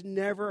 John was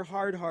never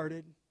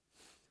hard-hearted.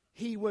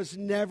 He was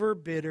never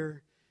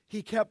bitter.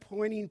 He kept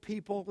pointing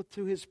people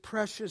to his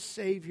precious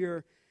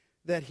Savior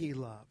that he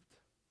loved.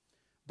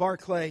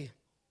 Barclay,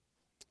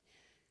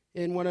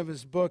 in one of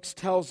his books,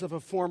 tells of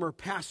a former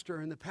pastor,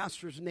 and the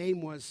pastor's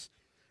name was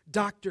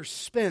Dr.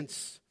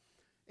 Spence.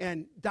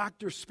 And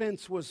Dr.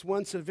 Spence was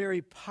once a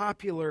very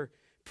popular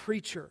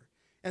preacher.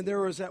 And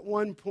there was at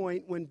one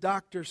point when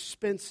Dr.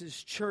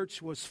 Spence's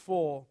church was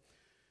full.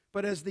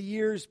 But as the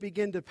years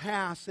begin to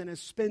pass and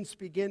as Spence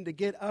began to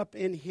get up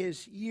in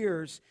his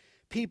years,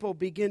 people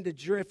begin to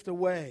drift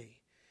away.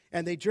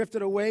 And they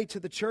drifted away to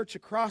the church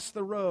across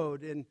the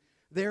road. And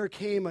there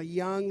came a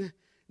young,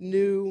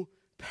 new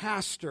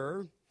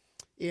pastor.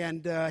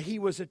 And he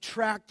was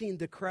attracting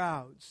the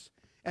crowds.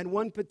 And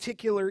one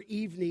particular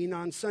evening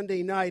on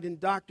Sunday night in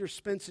Dr.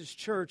 Spence's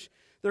church,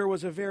 there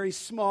was a very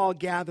small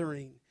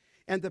gathering.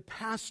 And the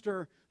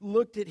pastor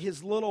looked at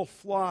his little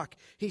flock.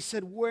 He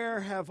said,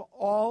 where have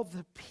all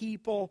the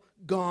people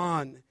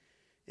gone?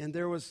 And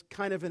there was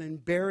kind of an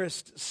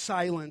embarrassed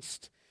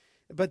silence.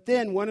 But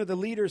then one of the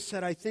leaders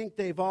said, I think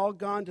they've all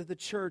gone to the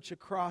church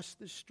across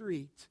the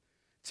street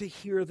to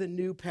hear the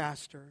new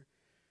pastor.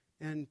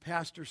 And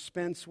Pastor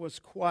Spence was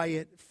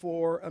quiet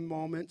for a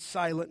moment,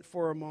 silent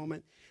for a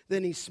moment.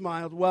 Then he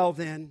smiled. Well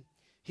then,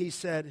 he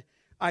said,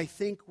 I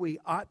think we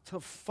ought to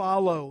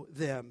follow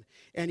them.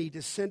 And he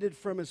descended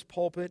from his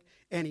pulpit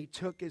and he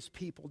took his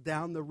people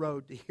down the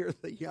road to hear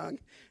the young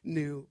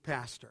new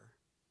pastor.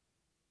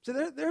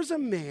 So there's a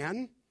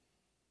man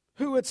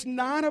who it's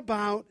not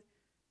about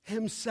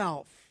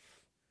himself.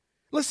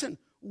 Listen,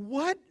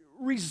 what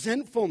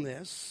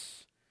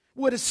resentfulness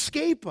would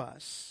escape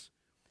us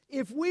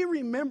if we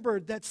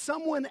remembered that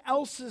someone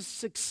else's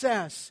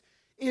success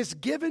is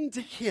given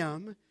to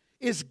him,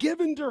 is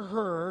given to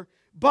her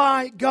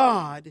by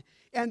God,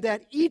 and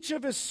that each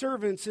of his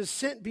servants is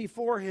sent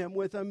before him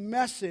with a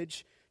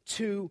message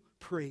to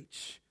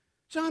preach.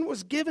 John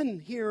was given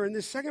here in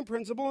this second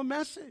principle a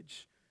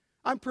message.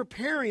 I'm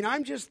preparing.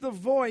 I'm just the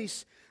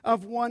voice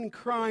of one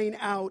crying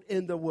out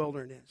in the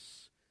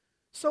wilderness.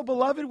 So,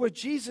 beloved, with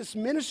Jesus'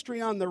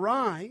 ministry on the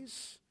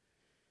rise,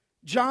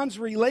 John's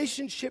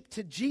relationship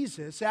to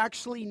Jesus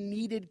actually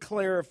needed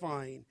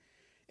clarifying.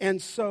 And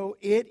so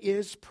it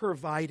is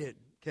provided,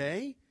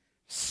 okay?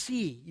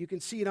 See, you can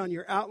see it on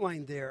your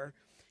outline there.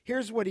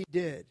 Here's what he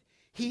did.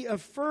 He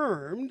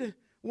affirmed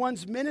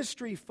one's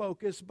ministry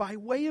focus by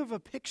way of a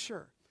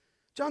picture.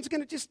 John's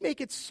going to just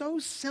make it so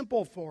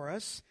simple for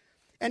us,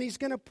 and he's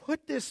going to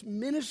put this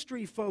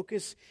ministry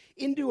focus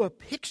into a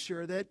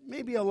picture that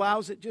maybe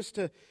allows it just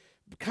to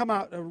come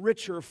out a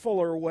richer,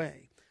 fuller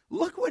way.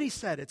 Look what he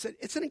said.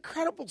 It's an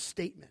incredible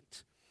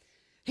statement.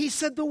 He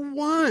said, the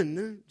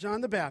one,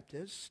 John the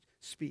Baptist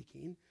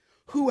speaking,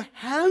 who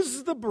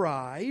has the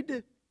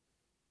bride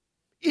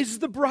is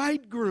the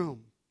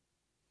bridegroom.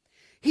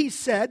 He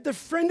said, the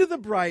friend of the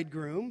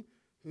bridegroom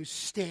who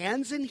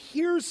stands and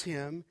hears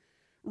him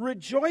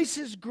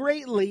rejoices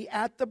greatly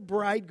at the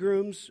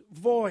bridegroom's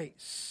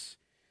voice.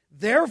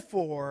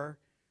 Therefore,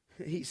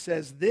 he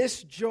says,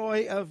 this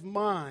joy of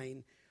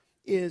mine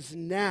is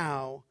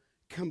now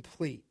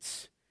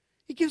complete.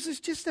 He gives us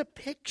just a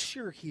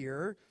picture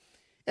here,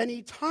 and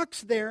he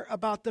talks there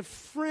about the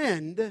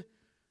friend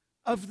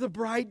of the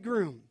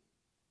bridegroom.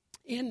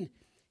 In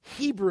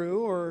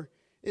Hebrew, or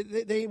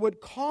they would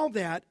call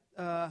that,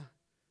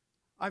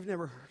 I've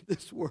never heard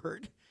this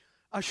word,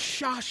 a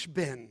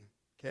shashbin,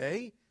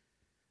 okay?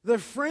 The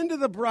friend of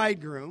the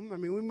bridegroom, I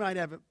mean,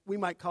 we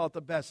might call it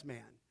the best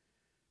man.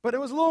 But it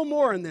was a little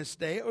more in this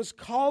day. It was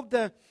called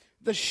the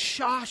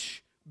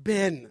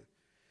shashbin.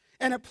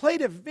 And it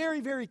played a very,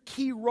 very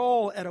key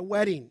role at a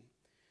wedding.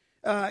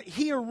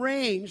 he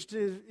arranged,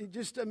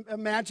 just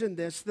imagine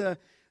this, the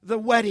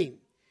wedding.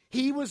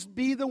 He would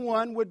be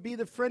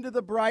the friend of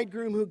the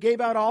bridegroom who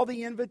gave out all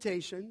the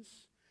invitations.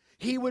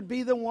 He would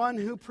be the one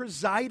who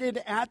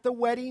presided at the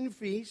wedding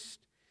feast.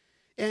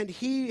 And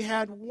he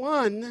had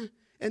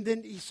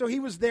so he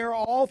was there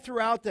all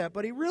throughout that.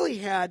 But he really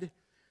had,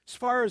 as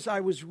far as I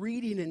was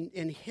reading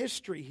in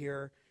history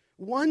here,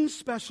 one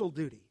special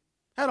duty.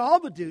 Had all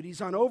the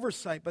duties on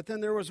oversight, but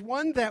then there was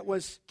one that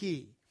was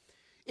key.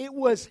 It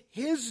was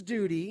his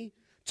duty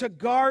to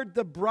guard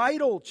the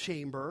bridal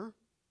chamber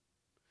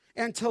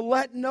and to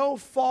let no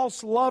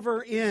false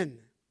lover in.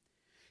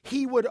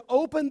 He would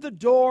open the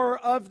door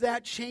of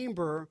that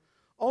chamber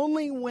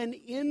only when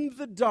in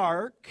the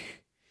dark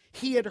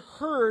he had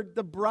heard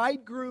the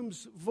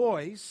bridegroom's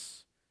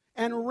voice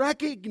and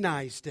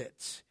recognized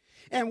it.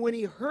 And when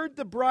he heard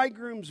the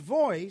bridegroom's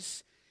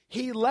voice,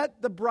 he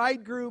let the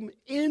bridegroom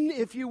in,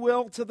 if you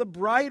will, to the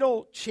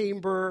bridal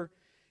chamber,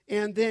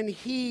 and then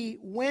he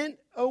went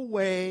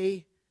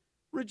away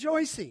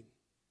rejoicing.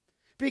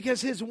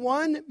 Because his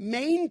one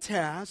main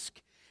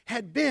task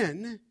had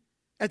been,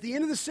 at the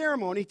end of the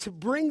ceremony, to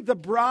bring the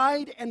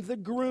bride and the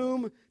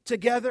groom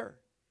together.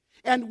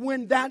 And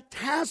when that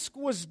task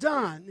was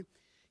done,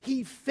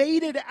 he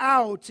faded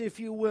out, if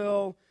you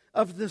will,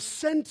 of the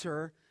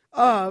center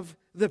of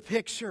the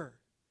picture.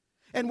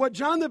 And what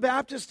John the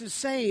Baptist is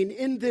saying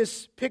in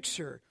this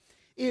picture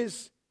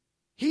is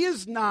he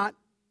is not,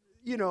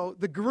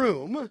 the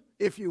groom,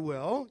 if you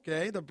will,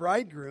 okay, the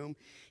bridegroom.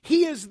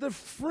 He is the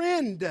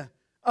friend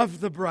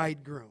of the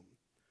bridegroom.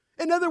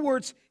 In other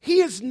words, he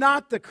is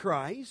not the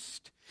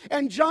Christ.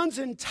 And John's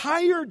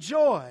entire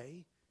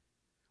joy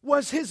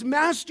was his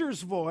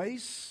master's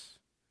voice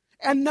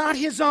and not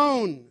his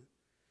own.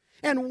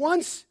 And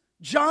once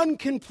John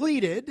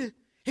completed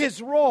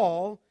his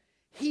role,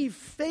 he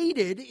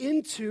faded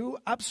into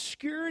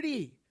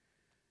obscurity.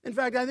 In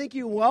fact, I think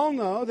you well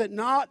know that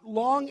not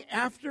long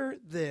after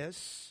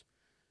this,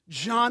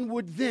 John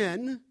would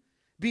then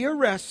be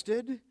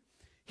arrested.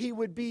 He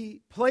would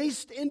be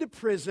placed into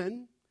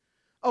prison.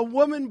 A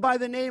woman by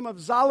the name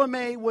of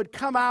Salome would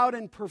come out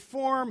and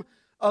perform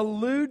a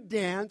lewd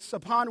dance,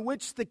 upon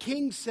which the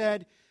king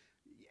said,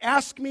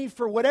 "Ask me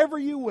for whatever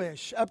you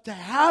wish, up to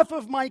half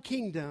of my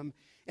kingdom,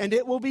 and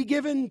it will be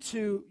given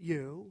to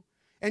you."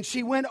 And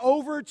she went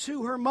over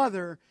to her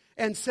mother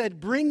and said,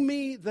 "Bring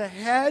me the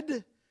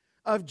head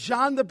of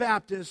John the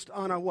Baptist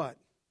on a what?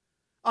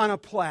 On a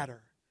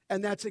platter."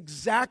 And that's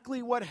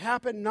exactly what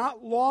happened.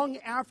 Not long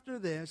after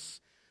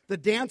this, the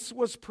dance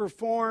was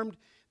performed.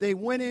 They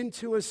went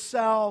into a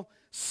cell,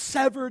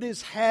 severed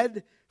his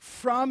head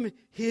from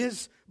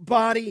his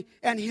body,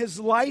 and his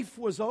life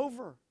was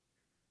over.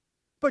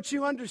 But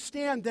you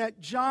understand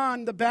that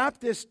John the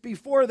Baptist,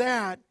 before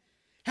that,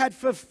 had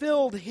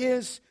fulfilled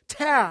his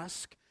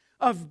task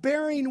of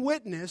bearing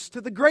witness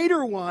to the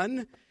greater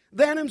one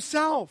than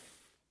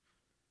himself.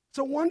 It's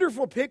a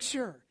wonderful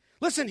picture.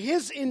 Listen,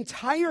 his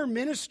entire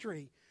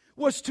ministry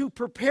was to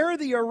prepare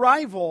the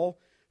arrival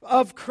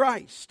of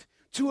Christ,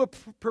 to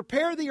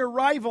prepare the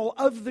arrival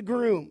of the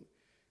groom.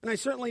 And I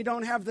certainly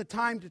don't have the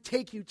time to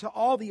take you to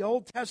all the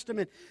Old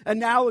Testament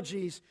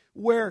analogies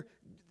where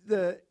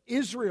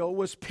Israel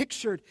was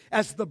pictured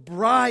as the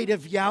bride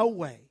of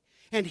Yahweh.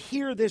 And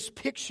here this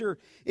picture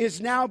is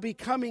now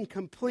becoming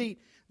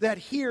complete, that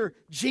here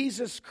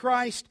Jesus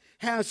Christ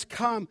has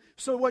come.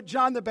 So what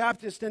John the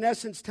Baptist in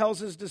essence tells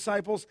his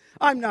disciples,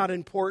 I'm not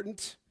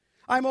important.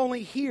 I'm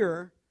only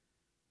here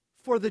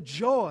for the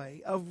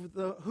joy of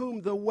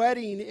whom the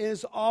wedding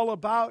is all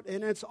about,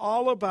 and it's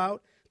all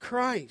about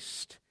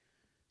Christ.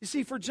 You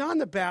see, for John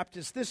the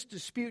Baptist, this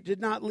dispute did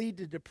not lead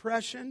to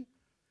depression.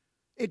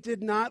 It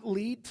did not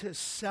lead to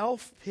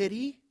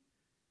self-pity.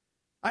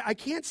 I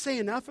can't say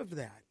enough of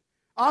that.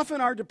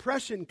 Often our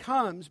depression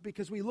comes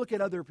because we look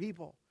at other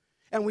people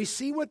and we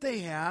see what they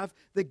have,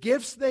 the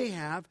gifts they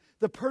have,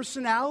 the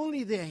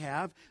personality they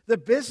have, the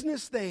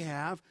business they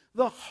have,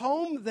 the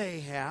home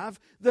they have,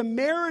 the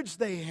marriage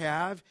they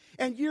have,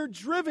 and you're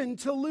driven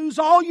to lose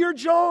all your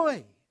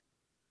joy.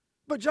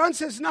 But John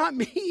says, not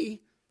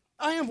me.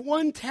 I have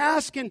one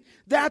task, and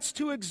that's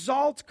to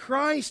exalt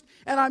Christ.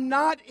 And I'm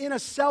not in a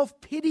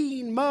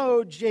self-pitying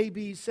mode,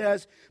 JB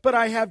says, but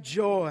I have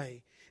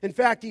joy. In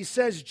fact, he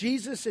says,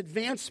 Jesus'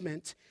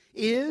 advancement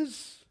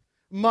is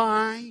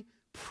my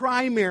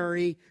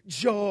primary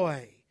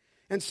joy.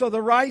 And so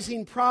the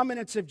rising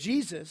prominence of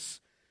Jesus,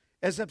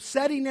 as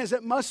upsetting as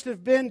it must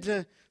have been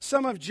to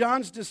some of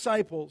John's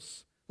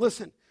disciples,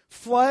 listen,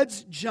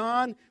 floods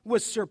John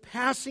with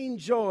surpassing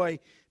joy,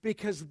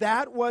 because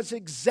that was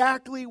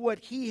exactly what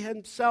he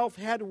himself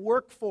had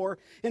worked for.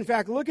 In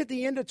fact, look at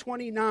the end of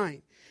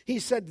 29. He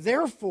said,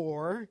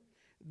 therefore,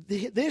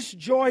 this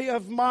joy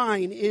of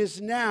mine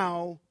is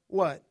now,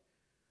 what?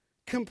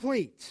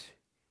 Complete.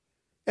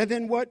 And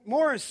then what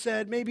Morris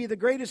said, maybe the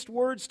greatest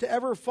words to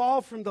ever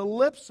fall from the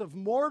lips of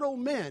mortal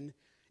men,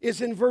 is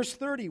in verse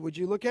 30. Would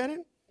you look at it?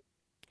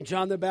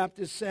 John the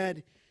Baptist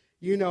said,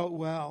 you know it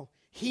well,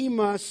 he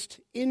must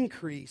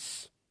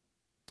increase,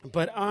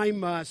 but I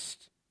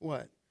must,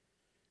 what?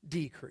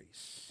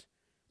 Decrease.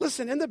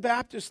 Listen, in the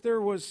Baptist,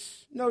 there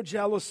was no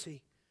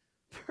jealousy.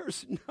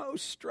 There's no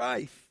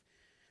strife.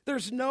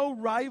 There's no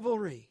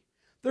rivalry.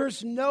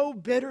 There's no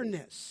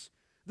bitterness.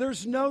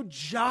 There's no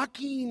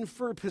jockeying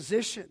for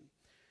position.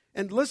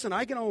 And listen,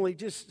 I can only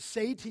just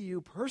say to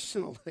you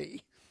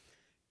personally,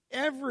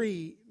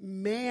 every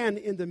man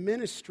in the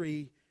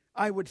ministry,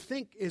 I would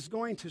think, is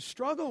going to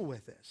struggle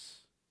with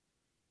this.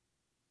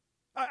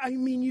 I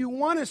mean, you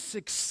want to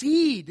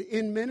succeed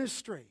in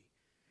ministry.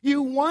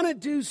 You want to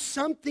do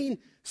something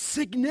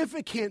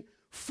significant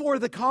for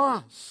the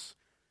cause.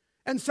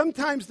 And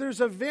sometimes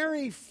there's a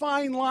very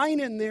fine line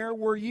in there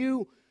where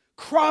you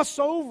cross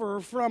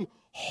over from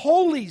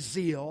holy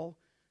zeal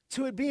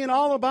to it being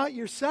all about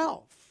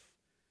yourself.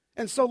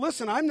 And so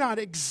listen, I'm not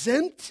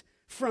exempt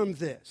from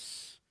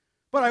this.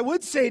 But I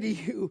would say to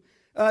you,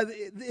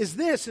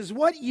 is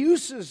what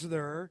use is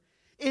there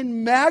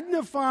in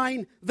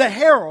magnifying the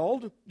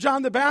herald,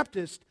 John the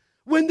Baptist,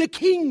 when the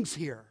king's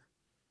here?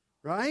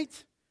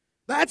 Right?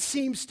 That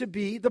seems to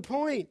be the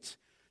point.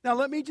 Now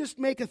let me just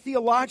make a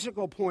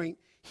theological point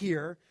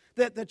here,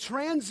 that the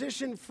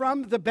transition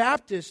from the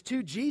Baptist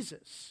to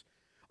Jesus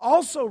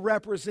also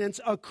represents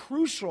a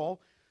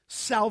crucial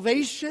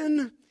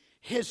salvation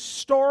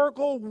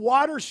historical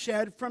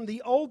watershed from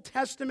the Old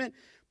Testament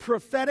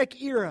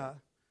prophetic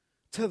era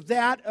to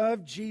that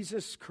of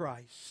Jesus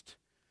Christ.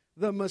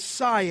 The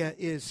Messiah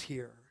is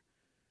here.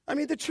 I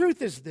mean, the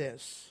truth is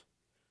this,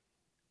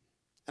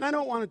 and I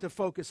don't want it to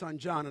focus on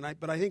John,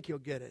 but I think you'll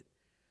get it.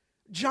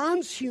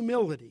 John's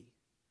humility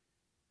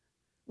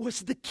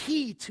was the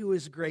key to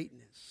his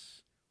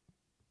greatness.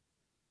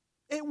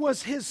 It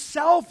was his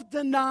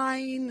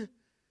self-denying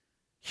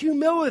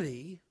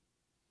humility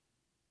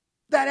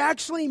that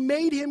actually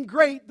made him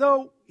great,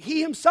 though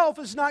he himself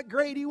is not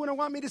great. He wouldn't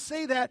want me to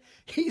say that.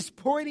 He's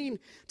pointing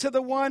to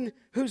the one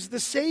who's the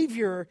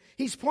Savior.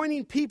 He's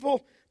pointing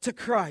people to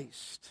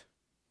Christ.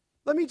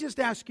 Let me just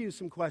ask you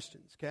some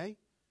questions, okay?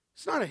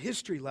 It's not a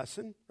history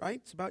lesson,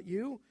 right? It's about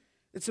you.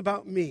 It's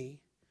about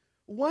me.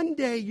 One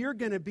day you're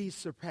going to be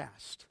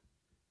surpassed.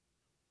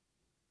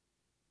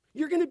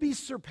 You're going to be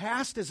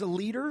surpassed as a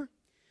leader.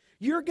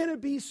 You're going to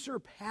be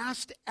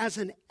surpassed as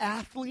an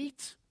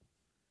athlete.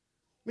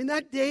 I mean,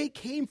 that day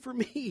came for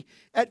me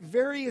at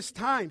various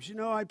times. You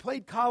know, I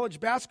played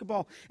college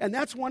basketball, and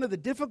that's one of the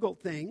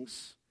difficult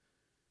things.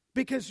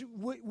 Because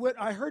what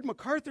I heard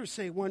MacArthur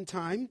say one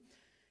time,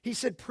 he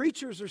said,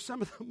 preachers are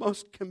some of the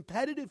most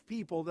competitive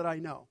people that I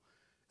know.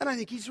 And I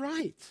think he's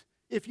right.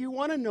 If you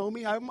want to know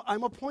me,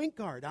 I'm a point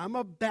guard. I'm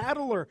a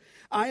battler.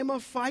 I am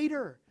a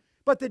fighter.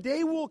 But the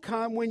day will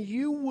come when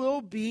you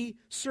will be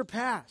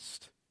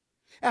surpassed.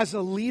 As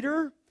a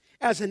leader,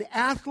 as an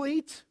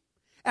athlete,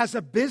 as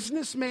a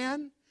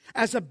businessman,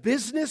 as a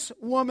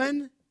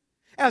businesswoman,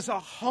 as a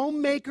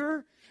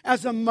homemaker,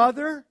 as a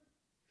mother,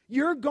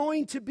 you're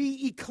going to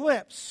be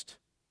eclipsed.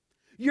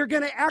 You're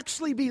going to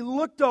actually be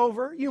looked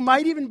over. You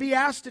might even be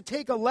asked to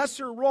take a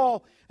lesser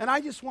role. And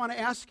I just want to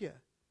ask you,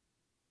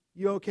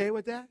 you okay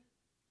with that?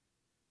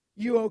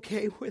 You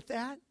okay with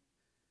that?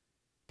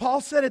 Paul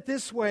said it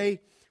this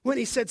way when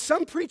he said,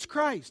 some preach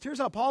Christ. Here's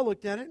how Paul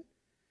looked at it.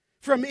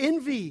 From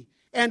envy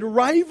and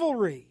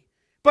rivalry,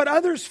 but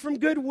others from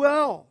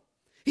goodwill.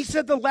 He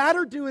said, the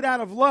latter do it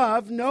out of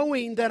love,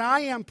 knowing that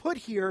I am put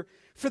here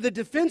for the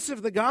defense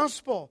of the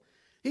gospel.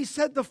 He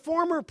said, the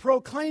former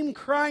proclaim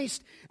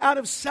Christ out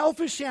of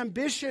selfish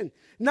ambition,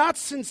 not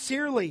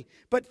sincerely,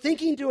 but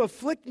thinking to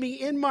afflict me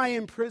in my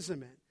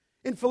imprisonment.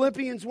 In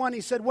Philippians 1,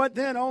 he said, what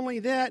then? Only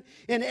that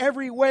in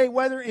every way,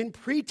 whether in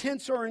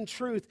pretense or in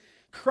truth,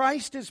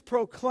 Christ is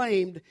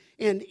proclaimed,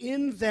 and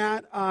in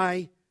that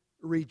I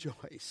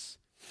rejoice.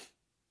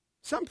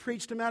 Some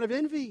preached him out of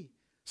envy.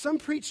 Some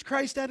preached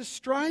Christ out of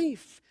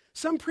strife.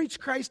 Some preached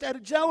Christ out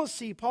of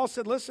jealousy. Paul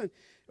said, listen,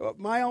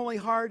 my only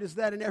heart is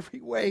that in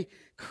every way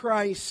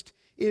Christ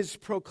is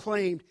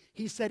proclaimed.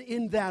 He said,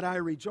 in that I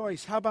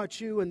rejoice. How about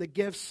you and the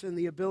gifts and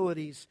the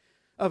abilities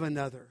of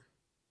another?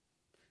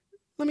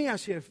 Let me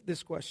ask you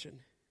this question.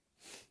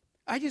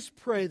 I just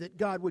pray that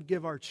God would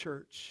give our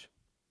church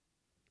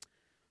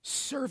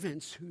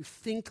servants who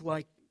think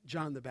like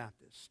John the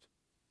Baptist,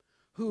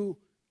 who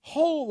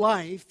whole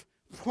life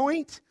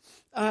point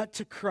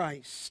to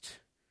Christ.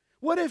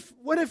 What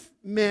if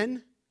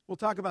men, we'll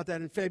talk about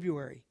that in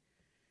February,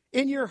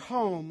 in your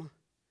home,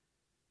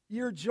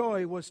 your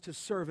joy was to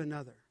serve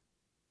another?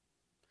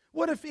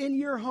 What if in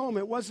your home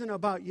it wasn't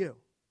about you?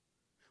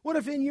 What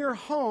if in your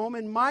home,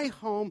 in my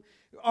home,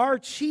 our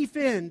chief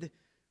end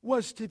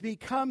was to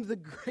become the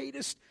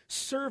greatest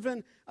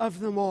servant of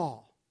them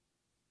all?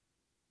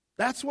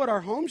 That's what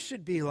our home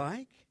should be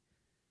like.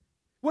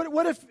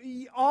 What if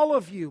all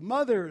of you,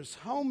 mothers,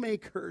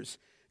 homemakers,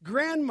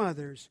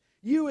 grandmothers,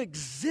 you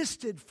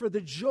existed for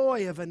the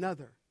joy of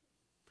another,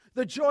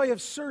 the joy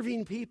of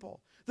serving people,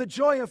 the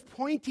joy of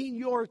pointing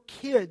your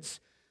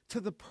kids to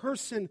the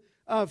person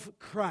of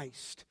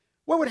Christ?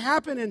 What would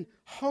happen in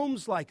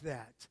homes like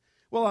that?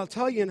 Well, I'll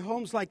tell you, in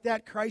homes like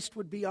that, Christ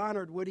would be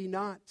honored, would he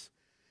not?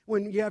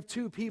 when you have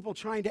two people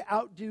trying to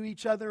outdo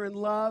each other in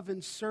love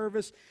and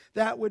service.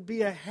 That would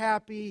be a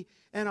happy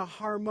and a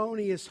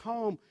harmonious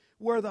home.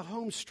 Where the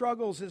home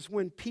struggles is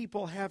when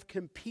people have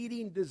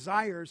competing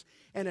desires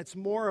and it's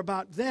more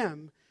about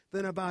them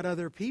than about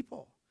other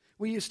people.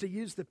 We used to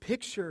use the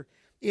picture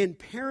in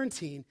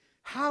parenting.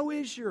 How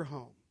is your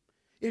home?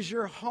 Is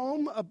your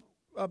home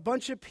a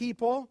bunch of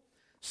people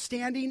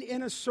standing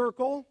in a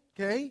circle,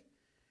 okay?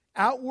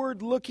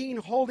 Outward looking,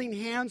 holding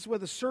hands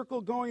with a circle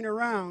going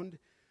around?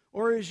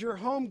 Or is your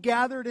home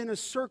gathered in a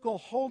circle,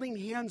 holding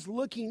hands,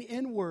 looking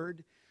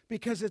inward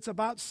because it's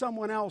about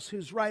someone else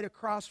who's right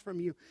across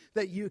from you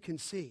that you can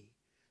see?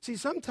 See,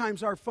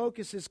 sometimes our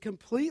focus is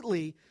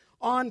completely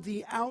on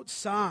the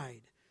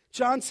outside.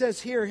 John says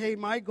here, hey,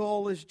 my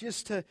goal is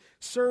just to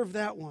serve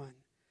that one.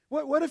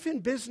 What if in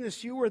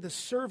business you were the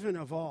servant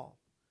of all?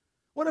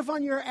 What if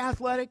on your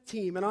athletic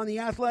team and on the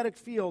athletic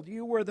field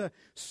you were the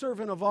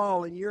servant of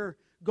all and your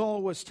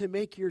goal was to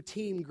make your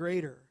team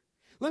greater?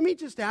 Let me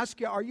just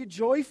ask you, are you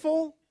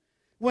joyful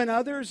when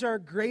others are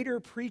greater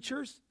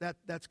preachers?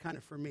 That's kind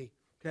of for me,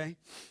 okay?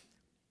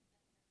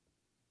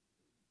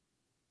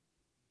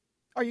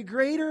 Are you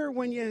greater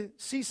when you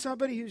see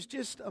somebody who's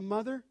just a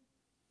mother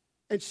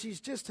and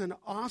she's just an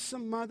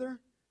awesome mother?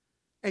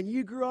 And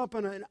you grew up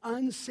in an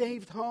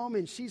unsaved home,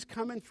 and she's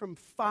coming from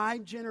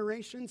 5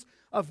 generations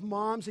of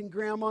moms and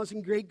grandmas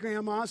and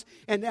great-grandmas,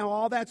 and now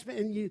all that's been,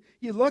 and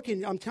you look,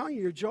 and I'm telling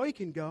you, your joy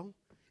can go.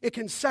 It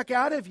can suck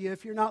out of you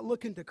if you're not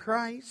looking to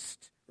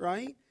Christ,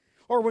 right?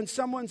 Or when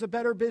someone's a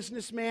better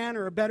businessman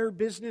or a better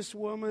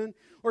businesswoman,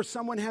 or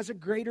someone has a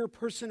greater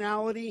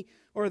personality,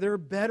 or they're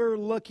better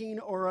looking,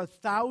 or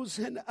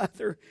 1,000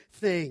 other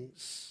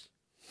things.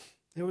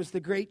 There was the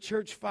great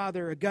church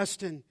father,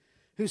 Augustine,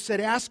 who said,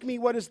 ask me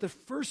what is the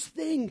first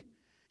thing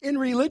in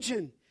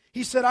religion.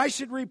 He said, I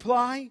should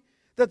reply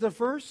that the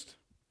first,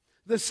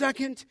 the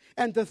second,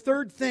 and the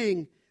third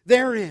thing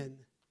therein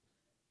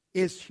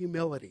is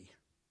humility.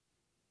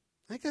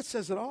 I think that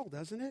says it all,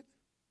 doesn't it?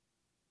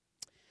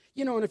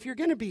 You know, and if you're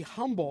going to be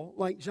humble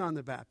like John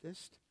the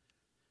Baptist,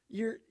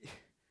 you're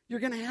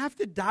going to have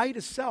to die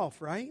to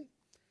self, right?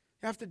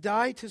 You have to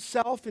die to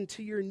self and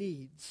to your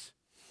needs.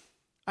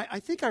 I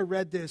think I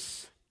read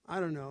this, I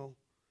don't know,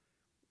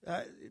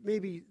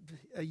 maybe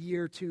a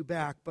year or two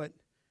back, but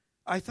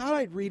I thought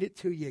I'd read it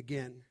to you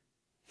again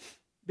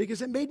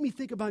because it made me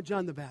think about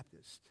John the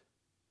Baptist.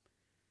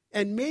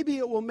 And maybe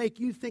it will make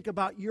you think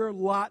about your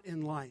lot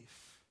in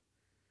life.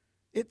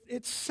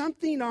 It's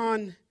something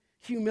on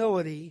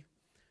humility,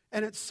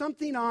 and it's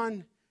something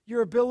on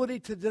your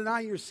ability to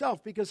deny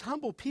yourself, because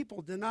humble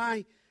people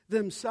deny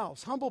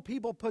themselves. Humble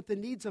people put the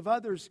needs of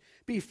others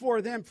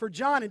before them. For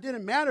John, it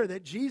didn't matter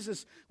that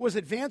Jesus was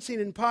advancing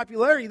in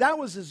popularity. That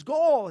was his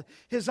goal.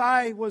 His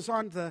eye was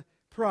on the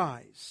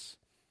prize.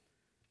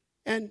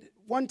 And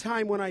one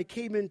time when I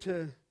came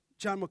into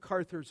John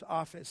MacArthur's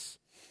office,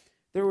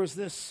 there was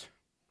this,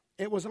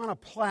 it was on a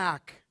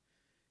plaque,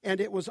 and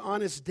it was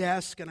on his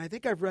desk, and I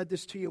think I've read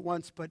this to you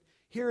once, but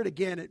hear it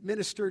again. It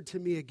ministered to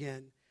me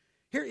again.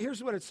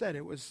 Here's what it said.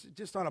 It was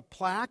just on a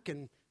plaque,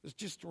 and it was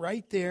just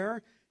right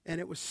there. And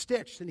it was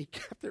stitched, and he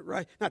kept it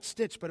right, not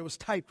stitched, but it was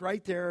typed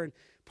right there and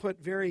put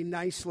very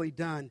nicely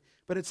done.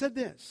 But it said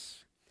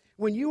this: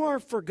 when you are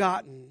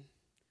forgotten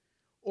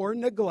or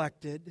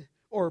neglected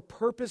or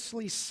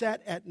purposely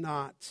set at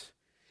naught,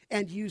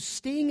 and you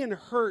sting and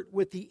hurt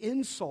with the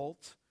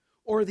insult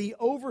or the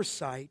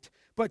oversight,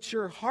 but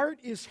your heart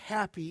is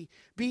happy,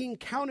 being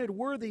counted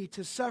worthy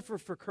to suffer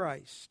for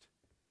Christ,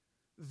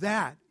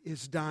 that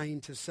is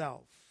dying to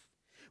self.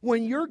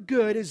 When your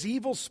good is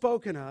evil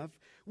spoken of,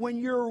 when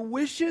your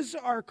wishes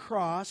are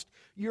crossed,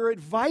 your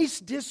advice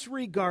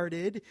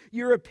disregarded,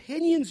 your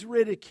opinions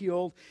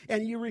ridiculed,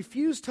 and you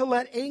refuse to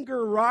let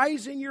anger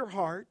rise in your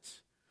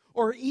heart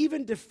or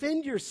even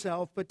defend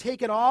yourself, but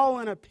take it all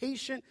in a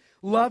patient,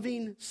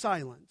 loving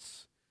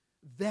silence,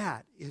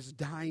 that is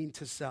dying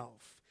to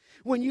self.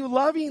 When you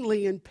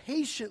lovingly and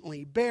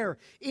patiently bear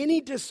any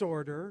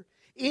disorder,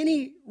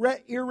 any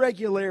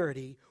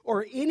irregularity,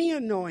 or any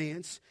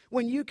annoyance,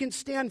 when you can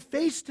stand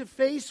face to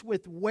face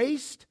with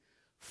waste,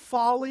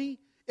 folly,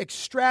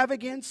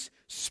 extravagance,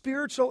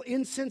 spiritual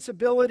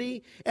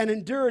insensibility, and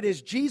endure it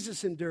as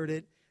Jesus endured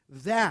it,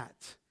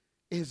 that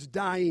is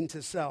dying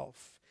to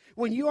self.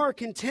 When you are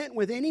content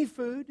with any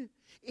food,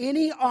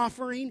 any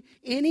offering,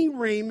 any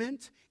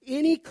raiment,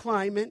 any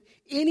climate,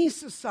 any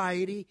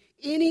society,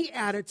 any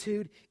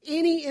attitude,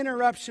 any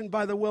interruption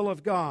by the will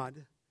of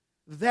God,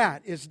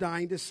 that is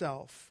dying to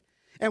self.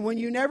 And when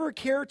you never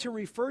care to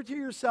refer to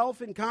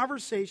yourself in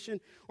conversation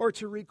or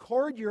to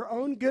record your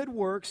own good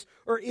works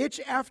or itch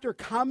after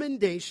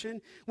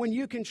commendation, when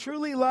you can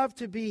truly love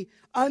to be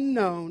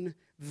unknown,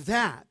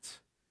 that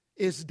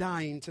is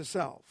dying to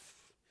self.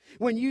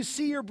 When you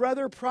see your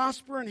brother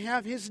prosper and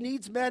have his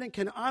needs met and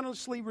can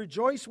honestly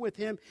rejoice with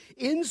him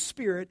in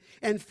spirit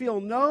and feel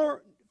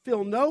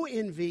no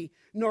envy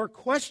nor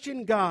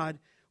question God,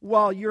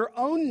 while your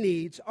own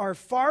needs are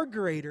far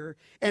greater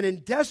and in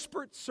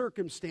desperate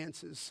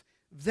circumstances,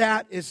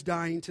 that is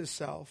dying to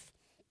self.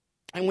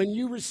 And when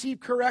you receive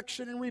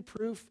correction and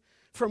reproof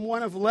from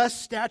one of less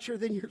stature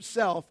than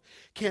yourself,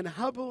 can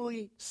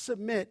humbly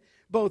submit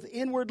both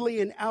inwardly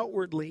and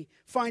outwardly,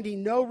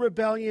 finding no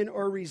rebellion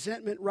or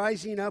resentment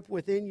rising up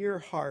within your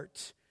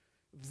heart,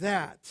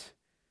 that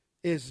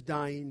is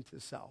dying to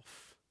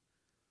self.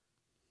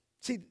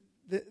 See,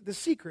 the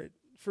secret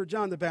for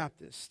John the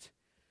Baptist,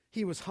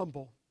 he was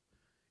humble.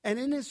 And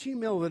in his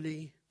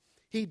humility,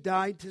 he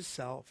died to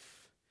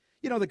self.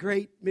 You know the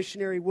great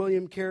missionary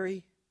William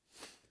Carey?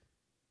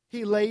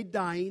 He laid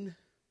dying.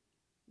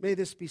 May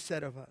this be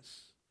said of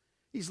us.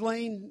 He's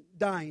laying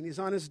dying. He's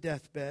on his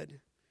deathbed.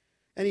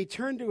 And he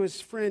turned to his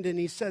friend and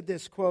he said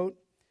this, quote,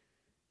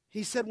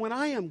 he said, "When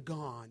I am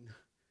gone,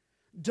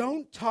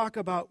 don't talk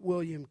about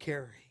William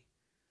Carey.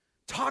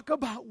 Talk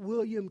about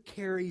William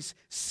Carey's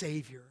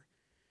Savior."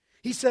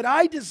 He said,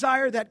 "I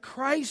desire that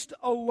Christ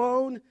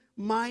alone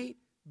might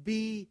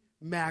be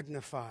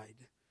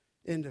magnified."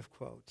 End of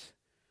quote.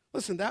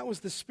 Listen, that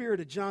was the spirit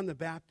of John the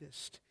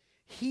Baptist.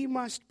 He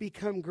must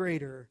become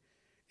greater,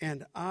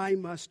 and I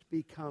must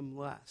become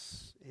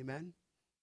less. Amen?